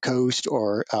whether you're on the coast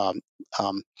or on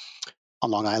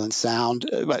Long Island Sound,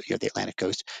 the Atlantic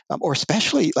coast, or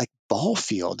especially ball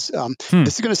fields.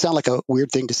 This is going to sound like a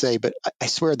weird thing to say, but I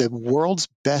swear the world's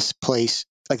best place,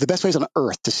 the best place on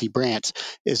earth to see Brants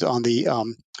is on the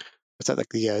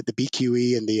the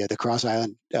BQE and the Cross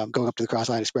Island, going up to the Cross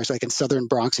Island Express, in southern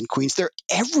Bronx and Queens. They're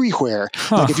everywhere.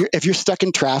 If you're stuck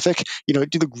in traffic, do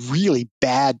the really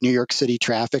bad New York City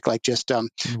traffic, just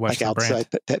outside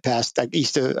past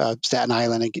east of Staten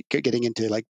Island and getting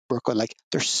into Brooklyn,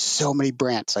 there's so many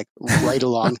Brants right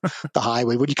along the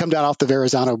highway. When you come down off the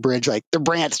Verrazano Bridge, the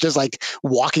Brants just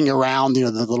walking around,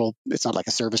 the little, it's not like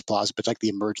a service plaza, but it's the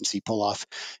emergency pull-off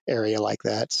area like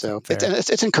that. So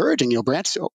it's encouraging.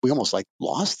 Brants, we almost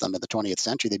lost them in the 20th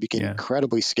century. They became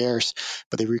incredibly scarce,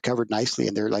 but they recovered nicely,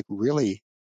 and they're really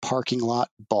parking lot,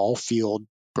 ball field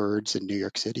birds in New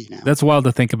York City now. That's wild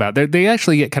to think about. They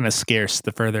actually get kind of scarce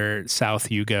the further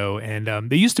south you go, and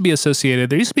they used to be associated.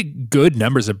 There used to be good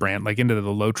numbers of Brant, into the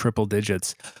low triple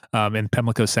digits, in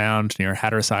Pamlico Sound near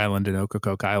Hatteras Island and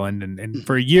Ocracoke Island, and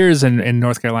for years in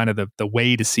North Carolina, the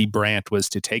way to see Brant was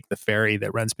to take the ferry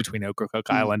that runs between Ocracoke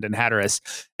Island and Hatteras,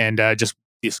 and just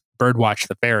bird watch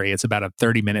the ferry. It's about a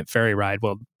 30-minute ferry ride.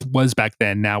 Well, it was back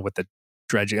then. Now with the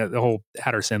dredging. The whole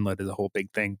Hatteras Inlet is a whole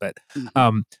big thing, but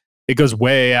Mhm. it goes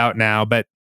way out now. But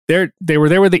they were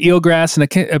there with the eelgrass,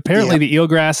 and apparently the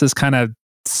eelgrass is kind of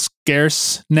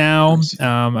scarce now.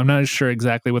 I'm not sure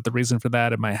exactly what the reason for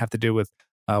that. It might have to do with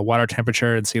water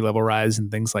temperature and sea level rise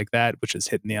and things like that, which is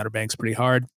hitting the Outer Banks pretty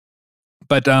hard.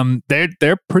 But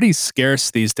they're pretty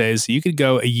scarce these days. You could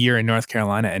go a year in North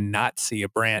Carolina and not see a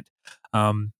brant.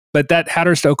 But that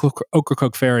Hatteras to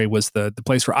Ocracoke Ferry was the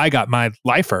place where I got my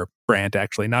lifer brant,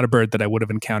 actually, not a bird that I would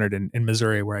have encountered in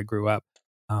Missouri where I grew up.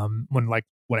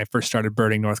 When I first started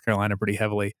birding North Carolina pretty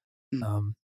heavily.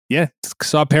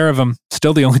 Saw a pair of them.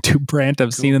 Still the only 2 brant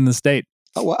I've seen in the state.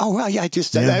 Oh well, yeah.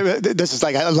 This is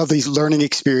like, I love these learning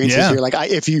experiences here. Like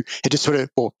if you had just sort of,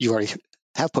 well, you already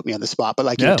have put me on the spot, but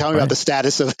like, you know, tell me about the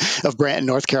status of brant in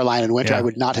North Carolina in winter. I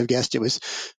would not have guessed it was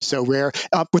so rare.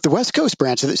 With the West Coast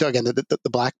brants, so again, the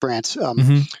black brants,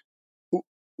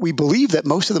 we believe that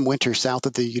most of them winter south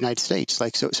of the United States,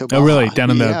 like so. Baja, oh, really? Down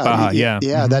in the Baja,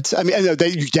 yeah. That's. I mean, you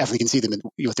definitely can see them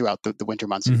throughout the winter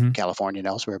months in California and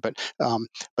elsewhere. But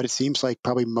it seems like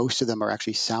probably most of them are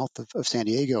actually south of San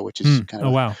Diego, which is kind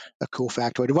of a cool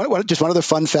factoid. Just one other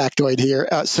fun factoid here.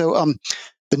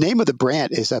 The name of the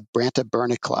brant is a Branta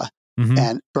bernicla.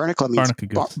 And bernicla means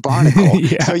barnacle.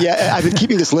 So I've been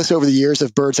keeping this list over the years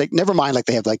of birds. Like, never mind, like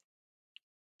they have like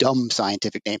dumb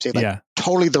scientific names. They have like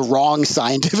totally the wrong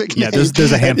scientific name. Yeah,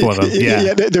 there's a handful of them.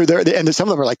 They're and some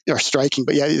of them are striking.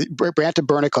 But Branta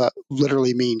bernicla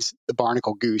literally means the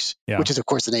barnacle goose, which is of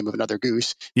course the name of another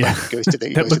goose. Yeah,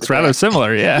 it looks rather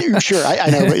similar. Yeah, sure. I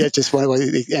know, but it's just one of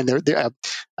and they're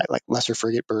like lesser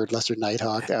frigate bird, lesser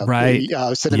nighthawk,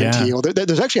 cinnamon teal.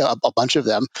 There's actually a bunch of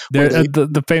them.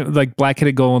 The famous, like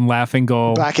black-headed gull and laughing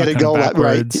gull. Black-headed gull,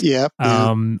 right? Yeah.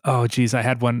 Oh, geez, I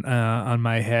had one on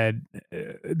my head.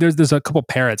 There's a couple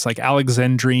parrots, like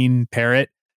Alexandrine parrot,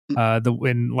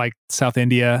 in like South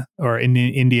India or in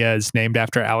India is named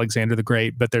after Alexander the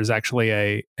Great, but there's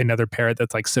actually another parrot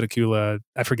that's like Psittacula,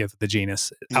 I forget the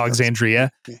genus, Alexandria.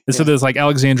 So there's like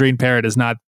Alexandrine parrot is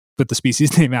not with the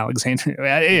species name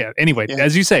Alexandria. Anyway,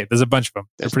 as you say, there's a bunch of them.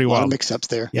 They're pretty wild. A lot of mix-ups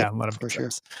there. Yeah, a lot of mix-ups. Sure.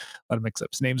 A lot of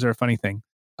mix-ups. Names are a funny thing.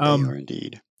 They are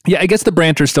indeed. Yeah, I guess the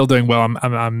brant are still doing well.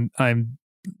 I'm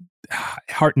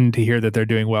heartened to hear that they're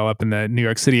doing well up in the New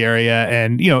York City area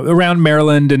and, around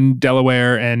Maryland and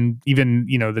Delaware and even,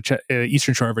 the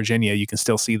Eastern Shore of Virginia. You can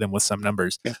still see them with some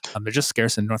numbers. Yeah. They're just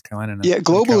scarce in North Carolina.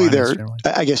 Globally,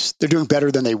 I guess they're doing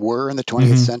better than they were in the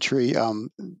 20th century.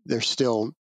 They're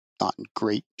still not in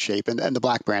great shape. And the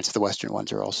black brants, the Western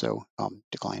ones, are also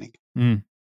declining. Yeah.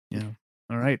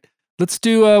 All right. Let's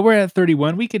do, we're at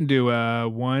 31. We can do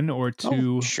one or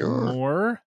two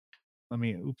more.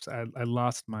 I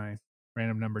lost my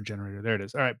random number generator. There it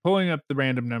is. All right, pulling up the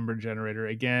random number generator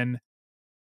again.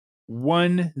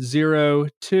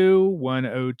 102,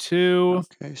 102.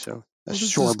 Okay, so a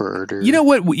shorebird. You know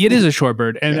what? It is a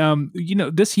shorebird. And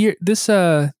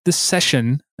this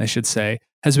session, I should say,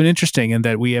 has been interesting in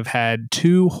that we have had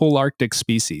 2 whole Arctic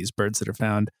species, birds that are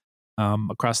found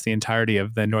across the entirety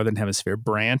of the Northern Hemisphere,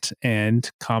 brant and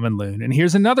common loon. And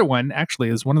here's another one, actually,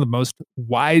 is one of the most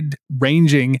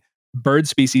wide-ranging bird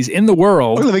species in the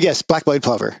world. Let me guess, black-bellied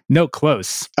plover. No,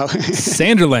 close. Oh,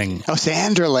 sanderling. Oh,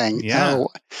 sanderling. Yeah. Oh.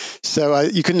 So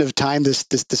you couldn't have timed this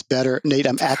better, Nate.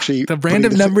 I'm actually the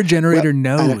random number generator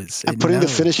knows. I'm putting the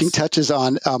finishing touches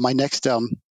on my next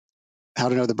how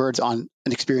to know the birds on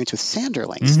an experience with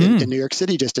sanderlings in New York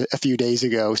City just a few days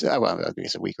ago. So, I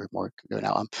guess a week or more ago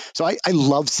now. So I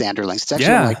love sanderlings. It's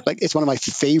actually it's one of my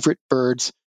favorite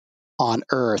birds on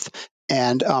Earth.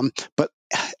 And but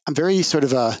I'm very sort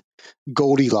of a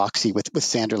Goldilocks-y with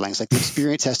sanderlings. Like, the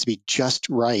experience has to be just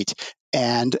right.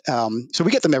 And so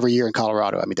we get them every year in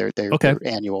Colorado. I mean, they're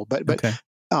annual, but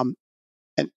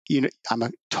and I'm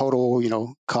a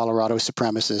total Colorado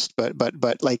supremacist, but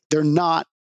like, they're not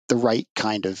the right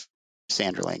kind of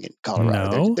sanderling in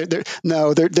Colorado. They're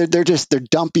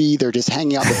dumpy. They're just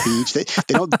hanging out the beach.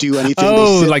 They don't do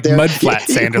anything. Like mudflat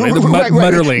sanderling,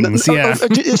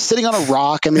 mudderlings, just sitting on a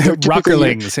rock. I mean, they're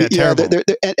rockerlings. Terrible.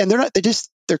 They're not.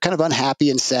 They're kind of unhappy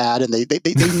and sad, and they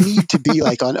need to be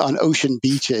like on ocean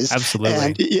beaches. Absolutely.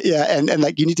 And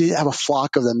like, you need to have a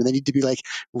flock of them, and they need to be like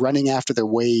running after their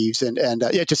waves. And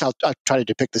just I'll try to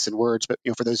depict this in words, but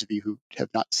for those of you who have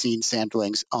not seen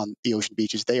sanderlings on the ocean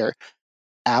beaches, they are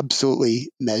absolutely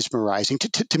mesmerizing.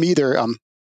 To me, they're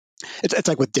it's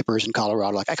like with dippers in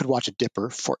Colorado. Like, I could watch a dipper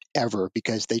forever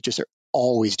because they just are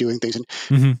always doing things.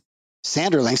 And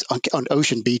sanderlings on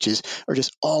ocean beaches are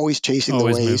just always chasing the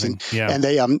waves, and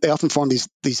they often form these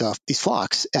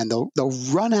flocks, and they'll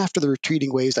run after the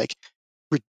retreating waves like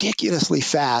ridiculously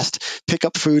fast, pick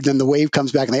up food, then the wave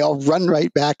comes back and they all run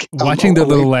right back. Watching their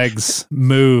little legs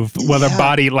move while their Yeah.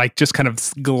 body like just kind of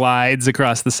glides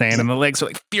across the sand and the legs are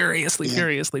like furiously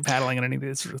paddling underneath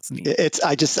it. It's neat.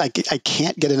 I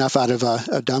can't get enough out of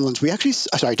Dunlins. We actually,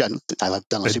 sorry, I love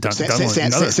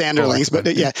Dunlins, Sanderlings,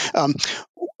 but yeah.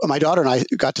 My daughter and I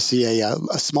got to see a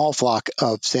small flock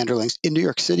of Sanderlings in New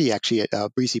York City, actually at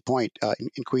Breezy Point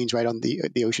in Queens, right on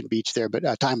the ocean beach there.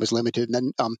 But time was limited,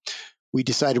 and then we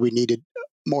decided we needed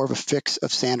more of a fix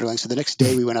of Sanderlings. So the next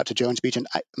day we went out to Jones Beach, and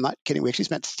I'm not kidding. We actually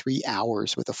spent 3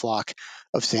 hours with a flock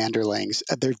of Sanderlings.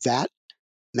 They're that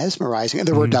mesmerizing, and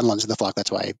there were Dunlins in the flock.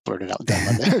 That's why I blurted out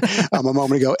Dunlin there a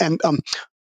moment ago. And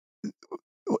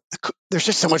there's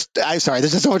just so much. There's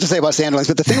just so much to say about Sanderlings.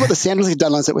 But the thing about the Sanderlings and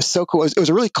Dunlins that was so cool, it was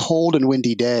a really cold and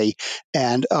windy day,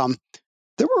 and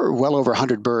there were well over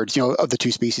 100 birds, of the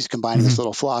two species combined in this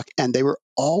little flock, and they were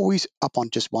always up on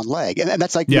just one leg, and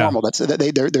that's like normal.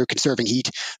 They're conserving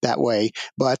heat that way,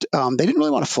 but they didn't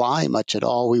really want to fly much at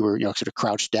all. We were sort of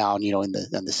crouched down, in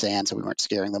the sand, so we weren't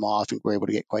scaring them off, and we were able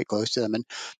to get quite close to them. And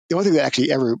the only thing that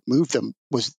actually ever moved them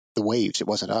was the waves. It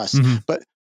wasn't us, but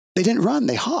they didn't run;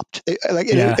 they hopped.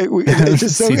 It's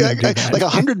just so like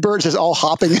 100 birds just all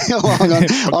hopping along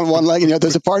on one leg. And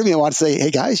there's a part of me that wants to say,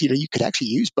 "Hey guys, you could actually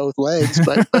use both legs,"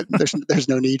 but there's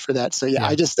no need for that. So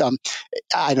I just I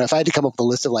don't know if I had to come up with a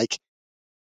list of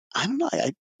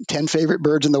 10 favorite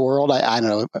birds in the world. I don't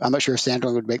know. I'm not sure if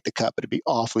Sanderling would make the cut, but it'd be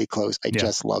awfully close. I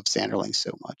just love Sanderlings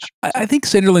so much. I think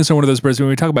Sanderlings are one of those birds when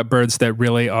we talk about birds that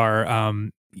really are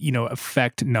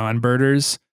affect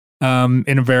non-birders.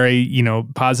 In a very,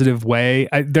 positive way.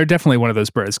 They're definitely one of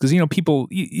those birds because, people,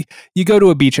 you go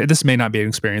to a beach. This may not be an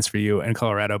experience for you in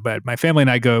Colorado, but my family and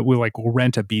I we'll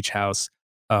rent a beach house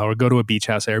or go to a beach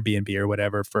house, Airbnb or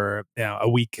whatever for a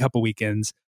week, couple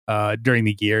weekends during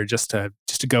the year just to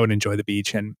go and enjoy the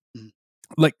beach. And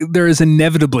there is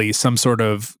inevitably some sort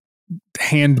of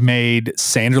handmade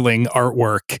Sanderling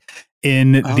artwork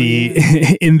in the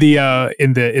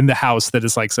house that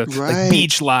is like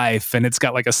beach life, and it's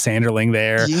got like a Sanderling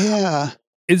there. Yeah,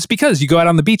 it's because you go out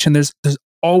on the beach and there's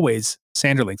always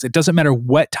Sanderlings. It doesn't matter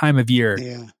what time of year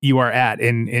you are at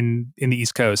in the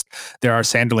East Coast. There are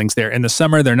Sanderlings there. In the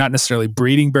summer, they're not necessarily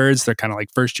breeding birds. They're kind of like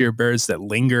first year birds that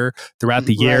linger throughout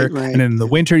the year. Right. And then in the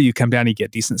winter, you come down, you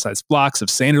get decent sized flocks of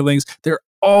Sanderlings. They're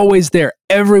always there.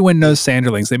 Everyone knows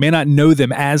Sanderlings. They may not know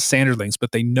them as Sanderlings,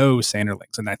 but they know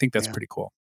Sanderlings. And I think that's pretty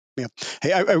cool. Yeah.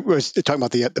 Hey, I was talking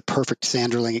about the perfect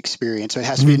Sanderling experience. So it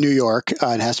has to be in New York. It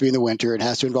has to be in the winter. It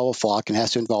has to involve a flock and it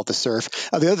has to involve the surf.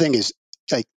 The other thing is,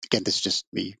 again, this is just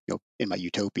me, in my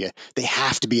utopia. They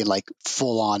have to be in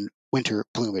full on winter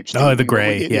plumage. The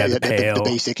gray, the pale, the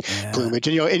basic plumage.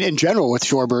 And in general, with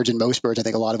shorebirds and most birds, I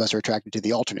think a lot of us are attracted to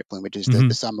the alternate plumages,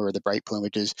 the summer or the bright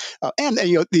plumages. And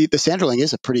the Sanderling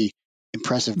is a pretty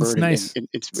impressive bird. It's nice. In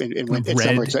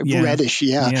summer, it's reddish,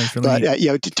 really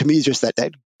but to me, just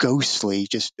that ghostly,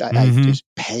 just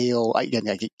pale. I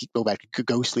go back to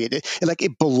ghostly.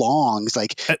 It belongs.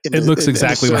 It looks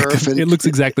exactly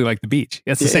like the beach.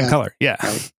 It's the same color. Yeah,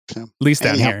 right. So, at least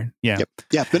down here. Yeah,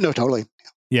 yeah, but no, totally.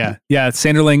 Yeah.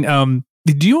 Sanderling.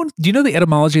 Do you know the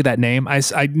etymology of that name?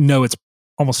 I know it's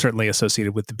almost certainly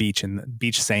associated with the beach and the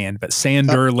beach sand, but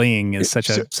Sanderling is such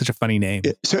a funny name.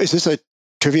 So is this a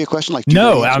trivia question?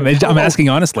 No, I'm asking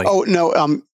honestly. Oh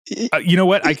no. You know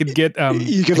what? I could get.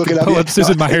 You could look it up. Pull up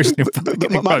Susan Myers.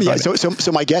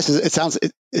 So my guess is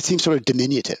it seems sort of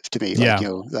diminutive to me,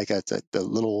 like the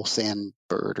little sand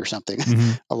bird or something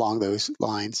along those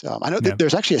lines. I know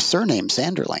there's actually a surname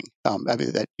Sanderling.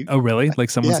 Oh really? Like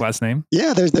someone's last name?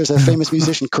 Yeah, there's a famous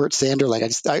musician Kurt Sanderling.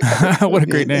 What a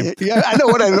great name! Yeah, I know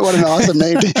what an awesome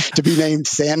name to be named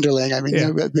Sanderling. I mean,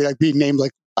 being named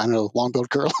like, I don't know, long-billed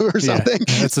curlew or something.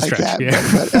 Yeah, that's a stretch. That. Yeah.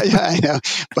 But I know.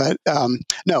 But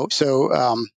no, so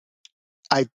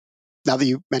now that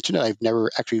you mentioned it, I've never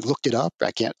actually looked it up.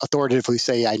 I can't authoritatively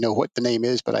say I know what the name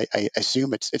is, but I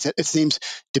assume it seems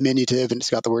diminutive and it's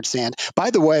got the word sand.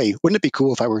 By the way, wouldn't it be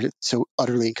cool if I were so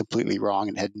utterly and completely wrong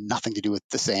and had nothing to do with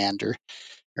the sand or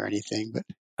anything? But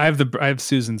I have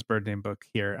Susan's bird name book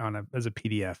here as a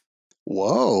PDF.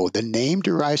 Whoa, the name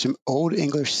derives from Old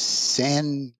English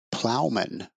sand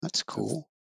plowman. That's cool.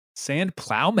 Sand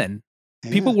plowman?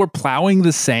 Yeah. People were plowing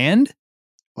the sand?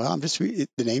 Well, I'm just reading.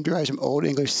 The name derives from Old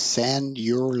English sand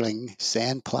yearling,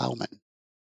 sand plowman.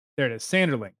 There it is,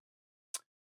 Sanderling.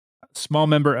 Small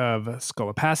member of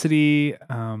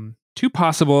Scolopacidae. Two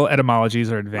possible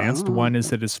etymologies are advanced. One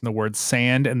is that it's from the word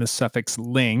sand and the suffix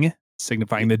ling,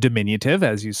 signifying the diminutive,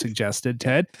 as you suggested,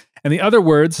 Ted. And the other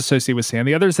words associated with sand,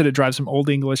 the other is that it derives from Old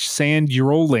English sand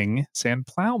yearling, sand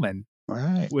plowman.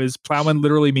 Right. Plowman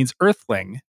literally means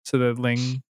earthling. So the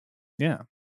ling,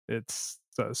 it's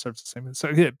serves the same. So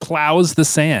it plows the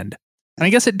sand. And I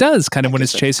guess it does kind of when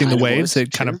it's chasing the waves.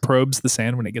 It kind of probes the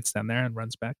sand when it gets down there and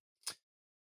runs back.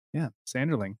 Yeah,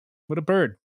 sanderling. What a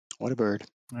bird. What a bird.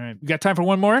 All right. You got time for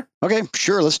one more? Okay,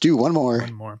 sure. Let's do one more.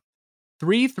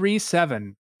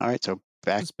 337. All right, so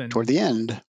back toward the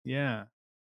end. Yeah.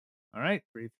 All right,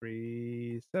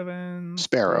 337.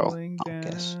 Sparrow.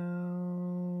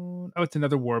 Oh, it's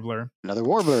another warbler. Another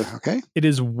warbler, okay. It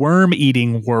is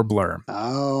worm-eating warbler.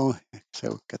 Oh,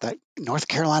 so got that North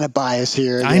Carolina bias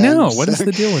here. Again. I know. What is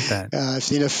the deal with that? I've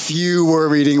seen a few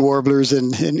worm-eating warblers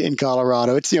in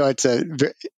Colorado.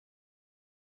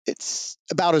 It's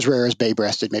about as rare as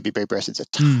bay-breasted. Maybe bay-breasted's a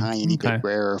tiny bit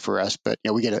rarer for us, but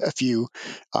we get a few.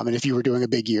 And if you were doing a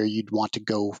big year, you'd want to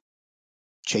go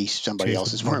chase somebody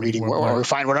else's worm-eating or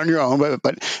find one on your own.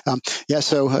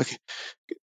 So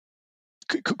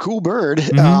cool bird.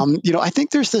 I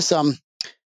think there's this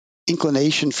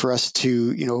inclination for us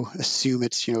to assume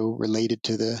it's related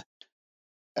to the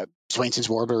Swainson's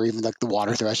warbler, or even like the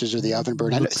water thrushes or the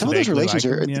ovenbird. And some of those relations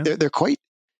they're quite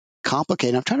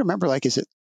complicated. I'm trying to remember, like, is it?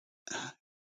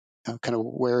 I'm kind of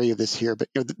wary of this here, but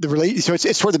the relate. So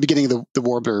it's toward the beginning of the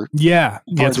warbler. Yeah,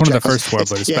 it's one of the first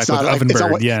warblers. It's not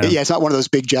ovenbird. It's not one of those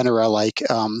big genera like.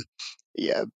 I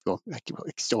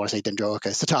still want to say Dendroica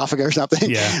Setophaga or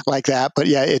something like that. But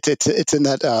it's in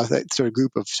that sort of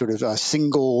group of sort of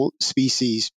single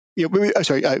species. A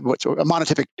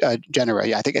monotypic genera.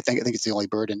 Yeah, I think it's the only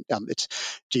bird in its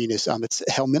genus. It's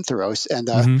Helminthoros, and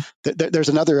there's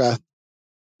another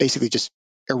basically just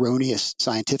erroneous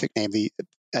scientific name.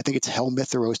 I think it's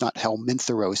Helminthoros, not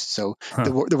Helminthoros. So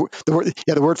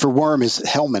the word for worm is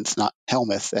helminth, not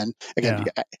helmith. And again,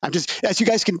 I'm just, as you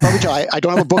guys can probably tell, I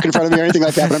don't have a book in front of me or anything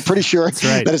like that, but I'm pretty sure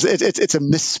that it's a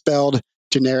misspelled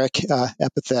generic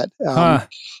epithet.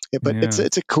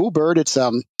 It's a cool bird. It's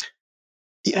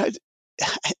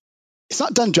it's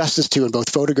not done justice to in both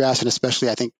photographs and especially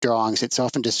I think drawings. It's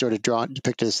often just sort of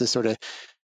depicted as this sort of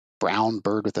brown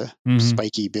bird with a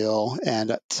spiky bill,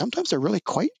 and sometimes they're really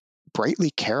quite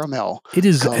brightly caramel. It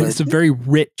is. It's a very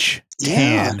rich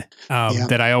tan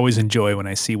that I always enjoy when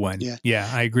I see one. Yeah,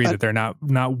 I agree that they're not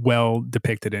well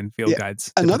depicted in field guides.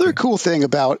 Typically. Another cool thing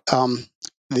about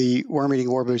the worm-eating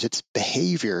warblers, its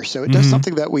behavior. So it does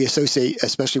something that we associate,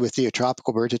 especially with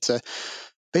theotropical birds. It's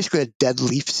basically a dead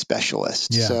leaf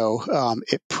specialist. Yeah. So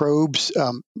it probes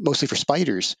mostly for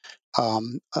spiders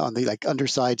on the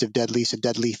undersides of dead leaves and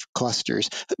dead leaf clusters.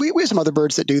 We have some other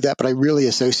birds that do that, but I really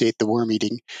associate the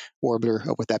worm-eating warbler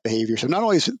with that behavior. So not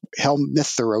only is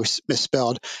Helminthoros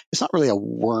misspelled, it's not really a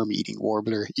worm-eating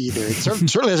warbler either. It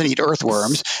certainly doesn't eat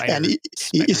earthworms and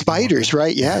spiders,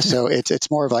 right? Yeah. So it's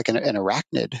more of like an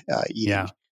arachnid eating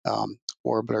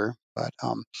warbler. But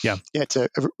it's a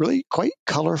really quite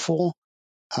colorful.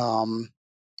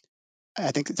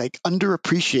 I think it's like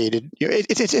underappreciated.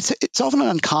 It's often an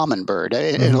uncommon bird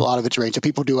in a lot of its range. So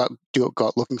people do go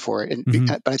out looking for it.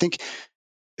 But I think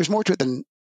there's more to it than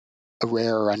a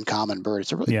rare or uncommon bird.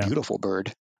 It's a really beautiful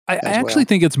bird. I actually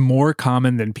think it's more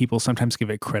common than people sometimes give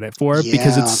it credit for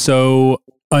because it's so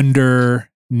under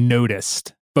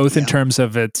noticed, both in terms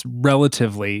of its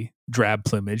relatively drab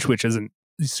plumage, which isn't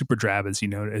super drab as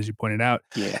you pointed out,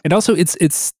 and also it's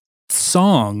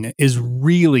song is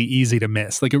really easy to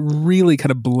miss. Like it really kind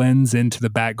of blends into the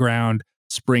background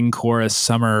spring chorus,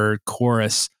 summer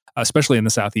chorus, especially in the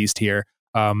Southeast here.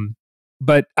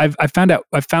 But I've found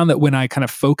that when I kind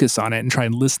of focus on it and try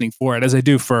and listening for it, as I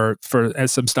do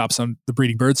as some stops on the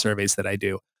breeding bird surveys that I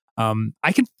do,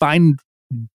 I can find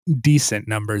decent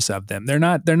numbers of them. They're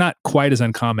not quite as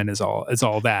uncommon as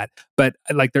all that, but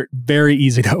like they're very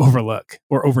easy to overlook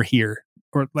or overhear.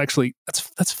 Or actually,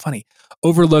 that's funny.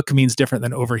 Overlook means different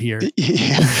than overhear.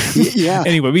 Yeah.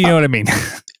 Anyway, you know what I mean.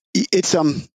 It's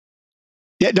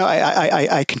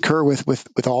I concur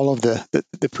with all of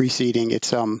the preceding.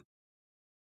 It's I've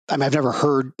never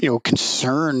heard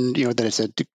concern that it's a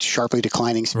sharply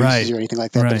declining species or anything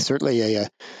like that. But it's certainly a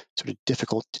sort of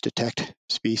difficult to detect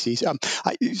species.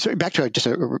 So back to just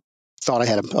a thought I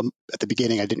had at the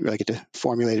beginning. I didn't really get to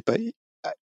formulate it, but.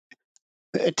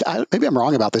 Maybe I'm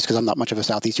wrong about this because I'm not much of a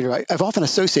Southeasterner. I've often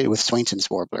associated with Swainson's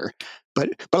warbler, but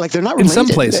like they're not related. In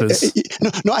some places.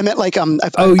 No, I meant like you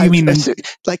mean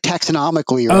like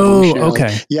taxonomically or evolutionarily.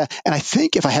 Okay. Yeah, and I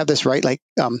think if I have this right, like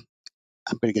I'm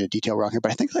going to get a detail wrong here,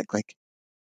 but I think I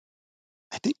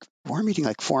think worm eating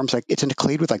like forms like it's in a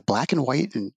clade with like black and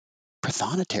white and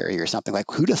prothonotary or something. Like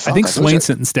who'd have thought? I think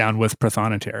Swainson's down with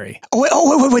prothonotary.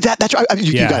 Wait, that's right.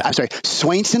 You got it. I'm sorry.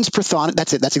 Swainson's prothonotary.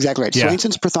 That's it. That's exactly right. Yeah.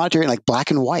 Swainson's prothonotary and like black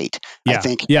and white. I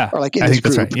think. Yeah. Or like in I this think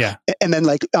group. that's right. Yeah. And then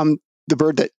like the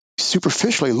bird that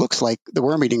superficially looks like the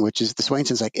worm eating, which is the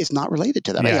Swainson's, like, it's not related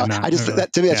to that. Yeah, I just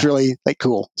that to me that's really like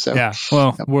cool. So yeah,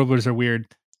 well, warblers are weird.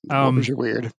 Warblers are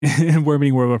weird. Worm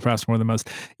eating warbler perhaps more than most.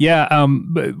 Yeah,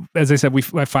 but as I said,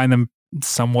 I find them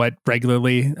somewhat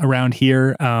regularly around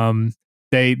here.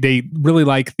 They really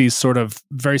like these sort of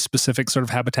very specific sort of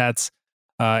habitats,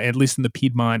 at least in the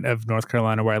Piedmont of North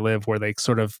Carolina where I live, where they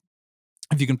sort of,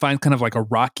 if you can find kind of like a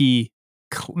rocky,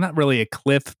 not really a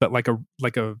cliff, but like a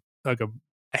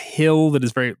hill that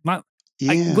is very not.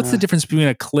 What's the difference between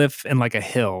a cliff and like a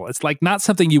hill? It's like not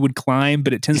something you would climb,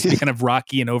 but it tends to be kind of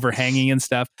rocky and overhanging and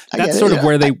stuff. That's sort of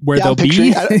where they'll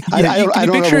be. I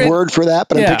don't have a word for that,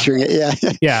 but I'm picturing it.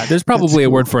 Yeah. Yeah. There's probably a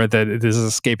word for it that is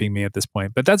escaping me at this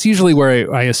point, but that's usually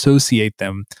where I associate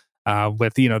them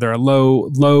with. They're a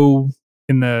low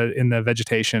in the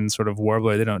vegetation sort of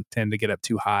warbler. They don't tend to get up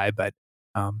too high, but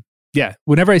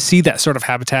whenever I see that sort of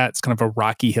habitat, it's kind of a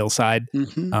rocky hillside.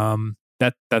 Mm-hmm.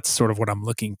 That's sort of what I'm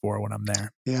looking for when I'm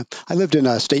there. Yeah. I lived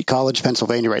in State College,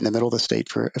 Pennsylvania, right in the middle of the state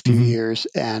for a few years.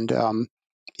 And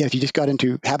if you just got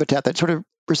into habitat that sort of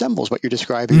resembles what you're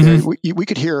describing, we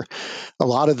could hear a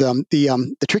lot of them.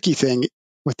 The tricky thing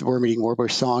with the worm-eating warbler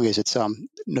song is its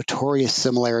notorious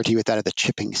similarity with that of the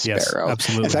chipping sparrow. Yes,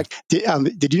 absolutely. In fact,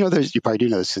 did you know there's, you probably do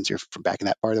know this since you're from back in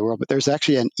that part of the world, but there's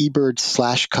actually an eBird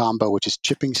 / combo, which is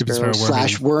chipping sparrow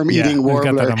 / worm-eating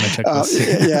warbler. I've got that on my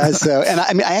checklist. So, and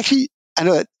I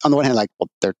know that on the one hand, like, well,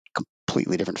 they're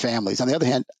completely different families. On the other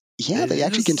hand, they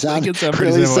actually can sound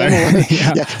really similar.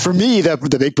 For me,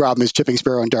 the big problem is chipping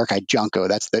sparrow and dark-eyed junco.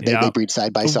 That's they breed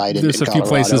side by side. There's a few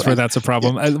places where that's a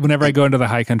problem. Whenever I go into the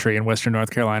high country in Western North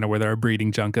Carolina where there are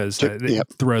breeding juncos, it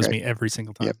throws me every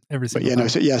single time. Every single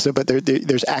time. But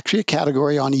there's actually a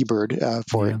category on eBird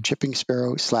for chipping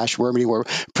sparrow / worm-eating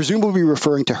warbler, presumably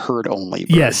referring to herd-only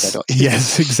birds.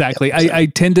 Yes, exactly. I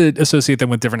tend to associate them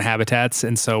with different habitats,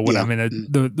 and so when I'm in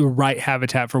the right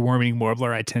habitat for worm-eating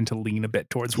warbler, I tend to lean a bit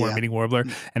towards worm-eating warbler.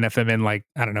 And if I'm in like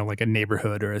a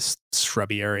neighborhood or a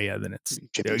shrubby area, then it's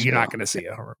you're not going to see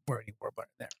a worm-eating warbler in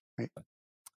there. Right. But,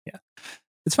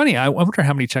 it's funny. I wonder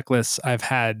how many checklists I've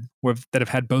had that have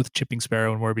had both chipping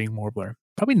sparrow and worm-eating warbler.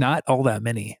 Probably not all that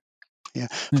many. Yeah,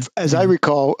 as I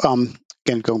recall,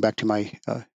 again going back to my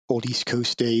old East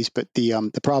Coast days, but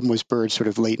the problem was birds sort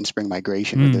of late in spring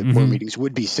migration, where the worm eatings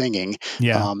would be singing,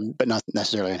 but not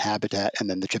necessarily in habitat, and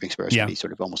then the chipping sparrows would be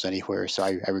sort of almost anywhere. So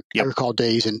I recall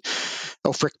days in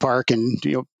Frick Park and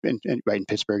right in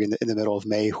Pittsburgh in the middle of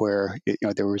May where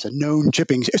there was a known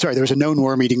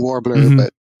worm eating warbler,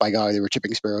 but by golly, there were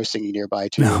chipping sparrows singing nearby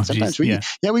too. And sometimes we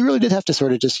really did have to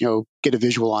sort of just get a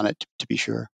visual on it to be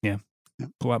sure. Yeah,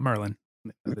 pull out Merlin.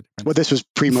 Well, this was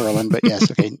pre-Merlin, but yes,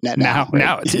 okay. Now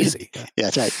it's easy. Yeah,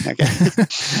 that's right.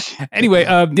 Okay. Anyway,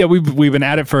 we've been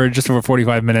at it for just over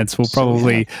 45 minutes. We'll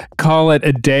probably call it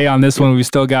a day on this one. We've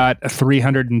still got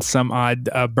 300 and some odd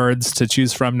birds to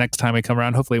choose from next time we come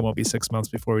around. Hopefully, it won't be 6 months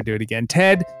before we do it again.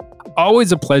 Ted,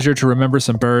 always a pleasure to remember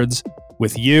some birds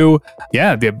with you.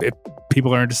 Yeah, if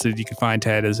people are interested, you can find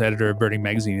Ted as editor of Birding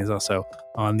Magazine. He's also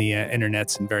on the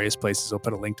internets in various places. I'll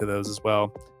put a link to those as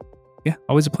well. Yeah,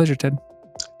 always a pleasure, Ted.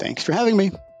 Thanks for having me.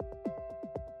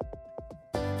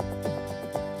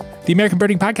 The American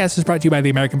Birding Podcast is brought to you by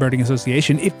the American Birding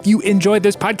Association. If you enjoyed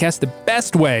this podcast, the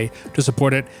best way to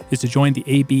support it is to join the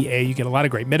ABA. You get a lot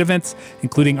of great mid-events,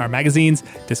 including our magazines,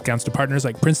 discounts to partners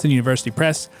like Princeton University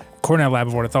Press, Cornell Lab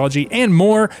of Ornithology, and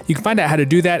more. You can find out how to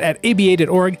do that at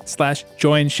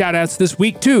aba.org/join. Shoutouts this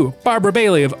week to Barbara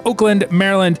Bailey of Oakland,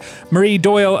 Maryland, Marie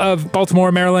Doyle of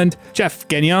Baltimore, Maryland, Jeff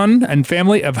Gagnon and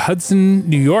family of Hudson,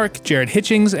 New York, Jared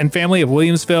Hitchings and family of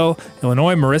Williamsville,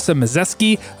 Illinois, Marissa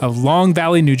Mazeski of Long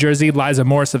Valley, New Jersey, Liza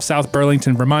Morris of South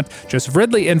Burlington, Vermont, Joseph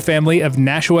Ridley and family of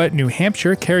Nashua, New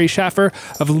Hampshire, Carrie Schaffer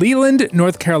of Leland,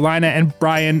 North Carolina, and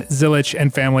Brian Zilich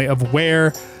and family of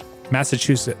Ware,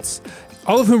 Massachusetts.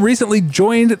 All of whom recently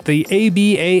joined the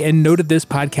ABA and noted this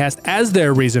podcast as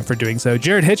their reason for doing so.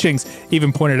 Jared Hitchings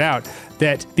even pointed out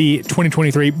that the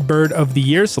 2023 Bird of the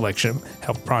Year selection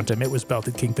helped prompt him. It was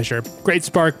belted kingfisher. Great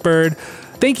spark bird.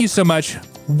 Thank you so much.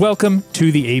 Welcome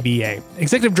to the ABA.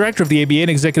 Executive director of the ABA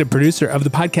and executive producer of the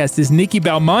podcast is Nikki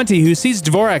Belmonte, who sees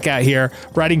Dvorak out here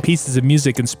writing pieces of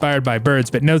music inspired by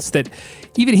birds, but notes that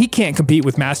even he can't compete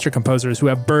with master composers who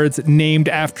have birds named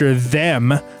after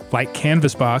them, like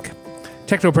Canvasbach.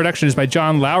 Techno production is by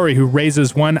John Lowry, who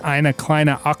raises one Eine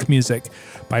Kleine Ach music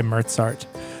by Mozart.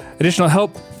 Additional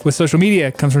help with social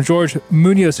media comes from George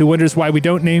Munoz, who wonders why we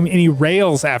don't name any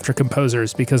rails after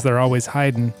composers, because they're always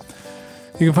hiding.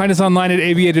 You can find us online at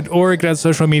aba.org, on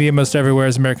social media most everywhere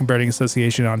as American Birding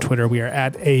Association. On Twitter, we are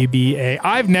at ABA.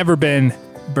 I've never been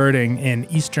birding in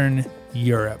Eastern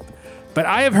Europe. But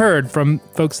I have heard from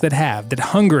folks that have that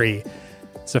Hungary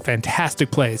is a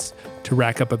fantastic place to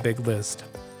rack up a big list.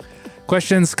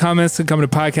 Questions, comments can come to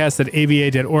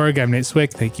podcast@aba.org. I'm Nate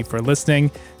Swick. Thank you for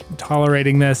listening and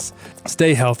tolerating this.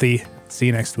 Stay healthy. See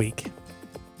you next week.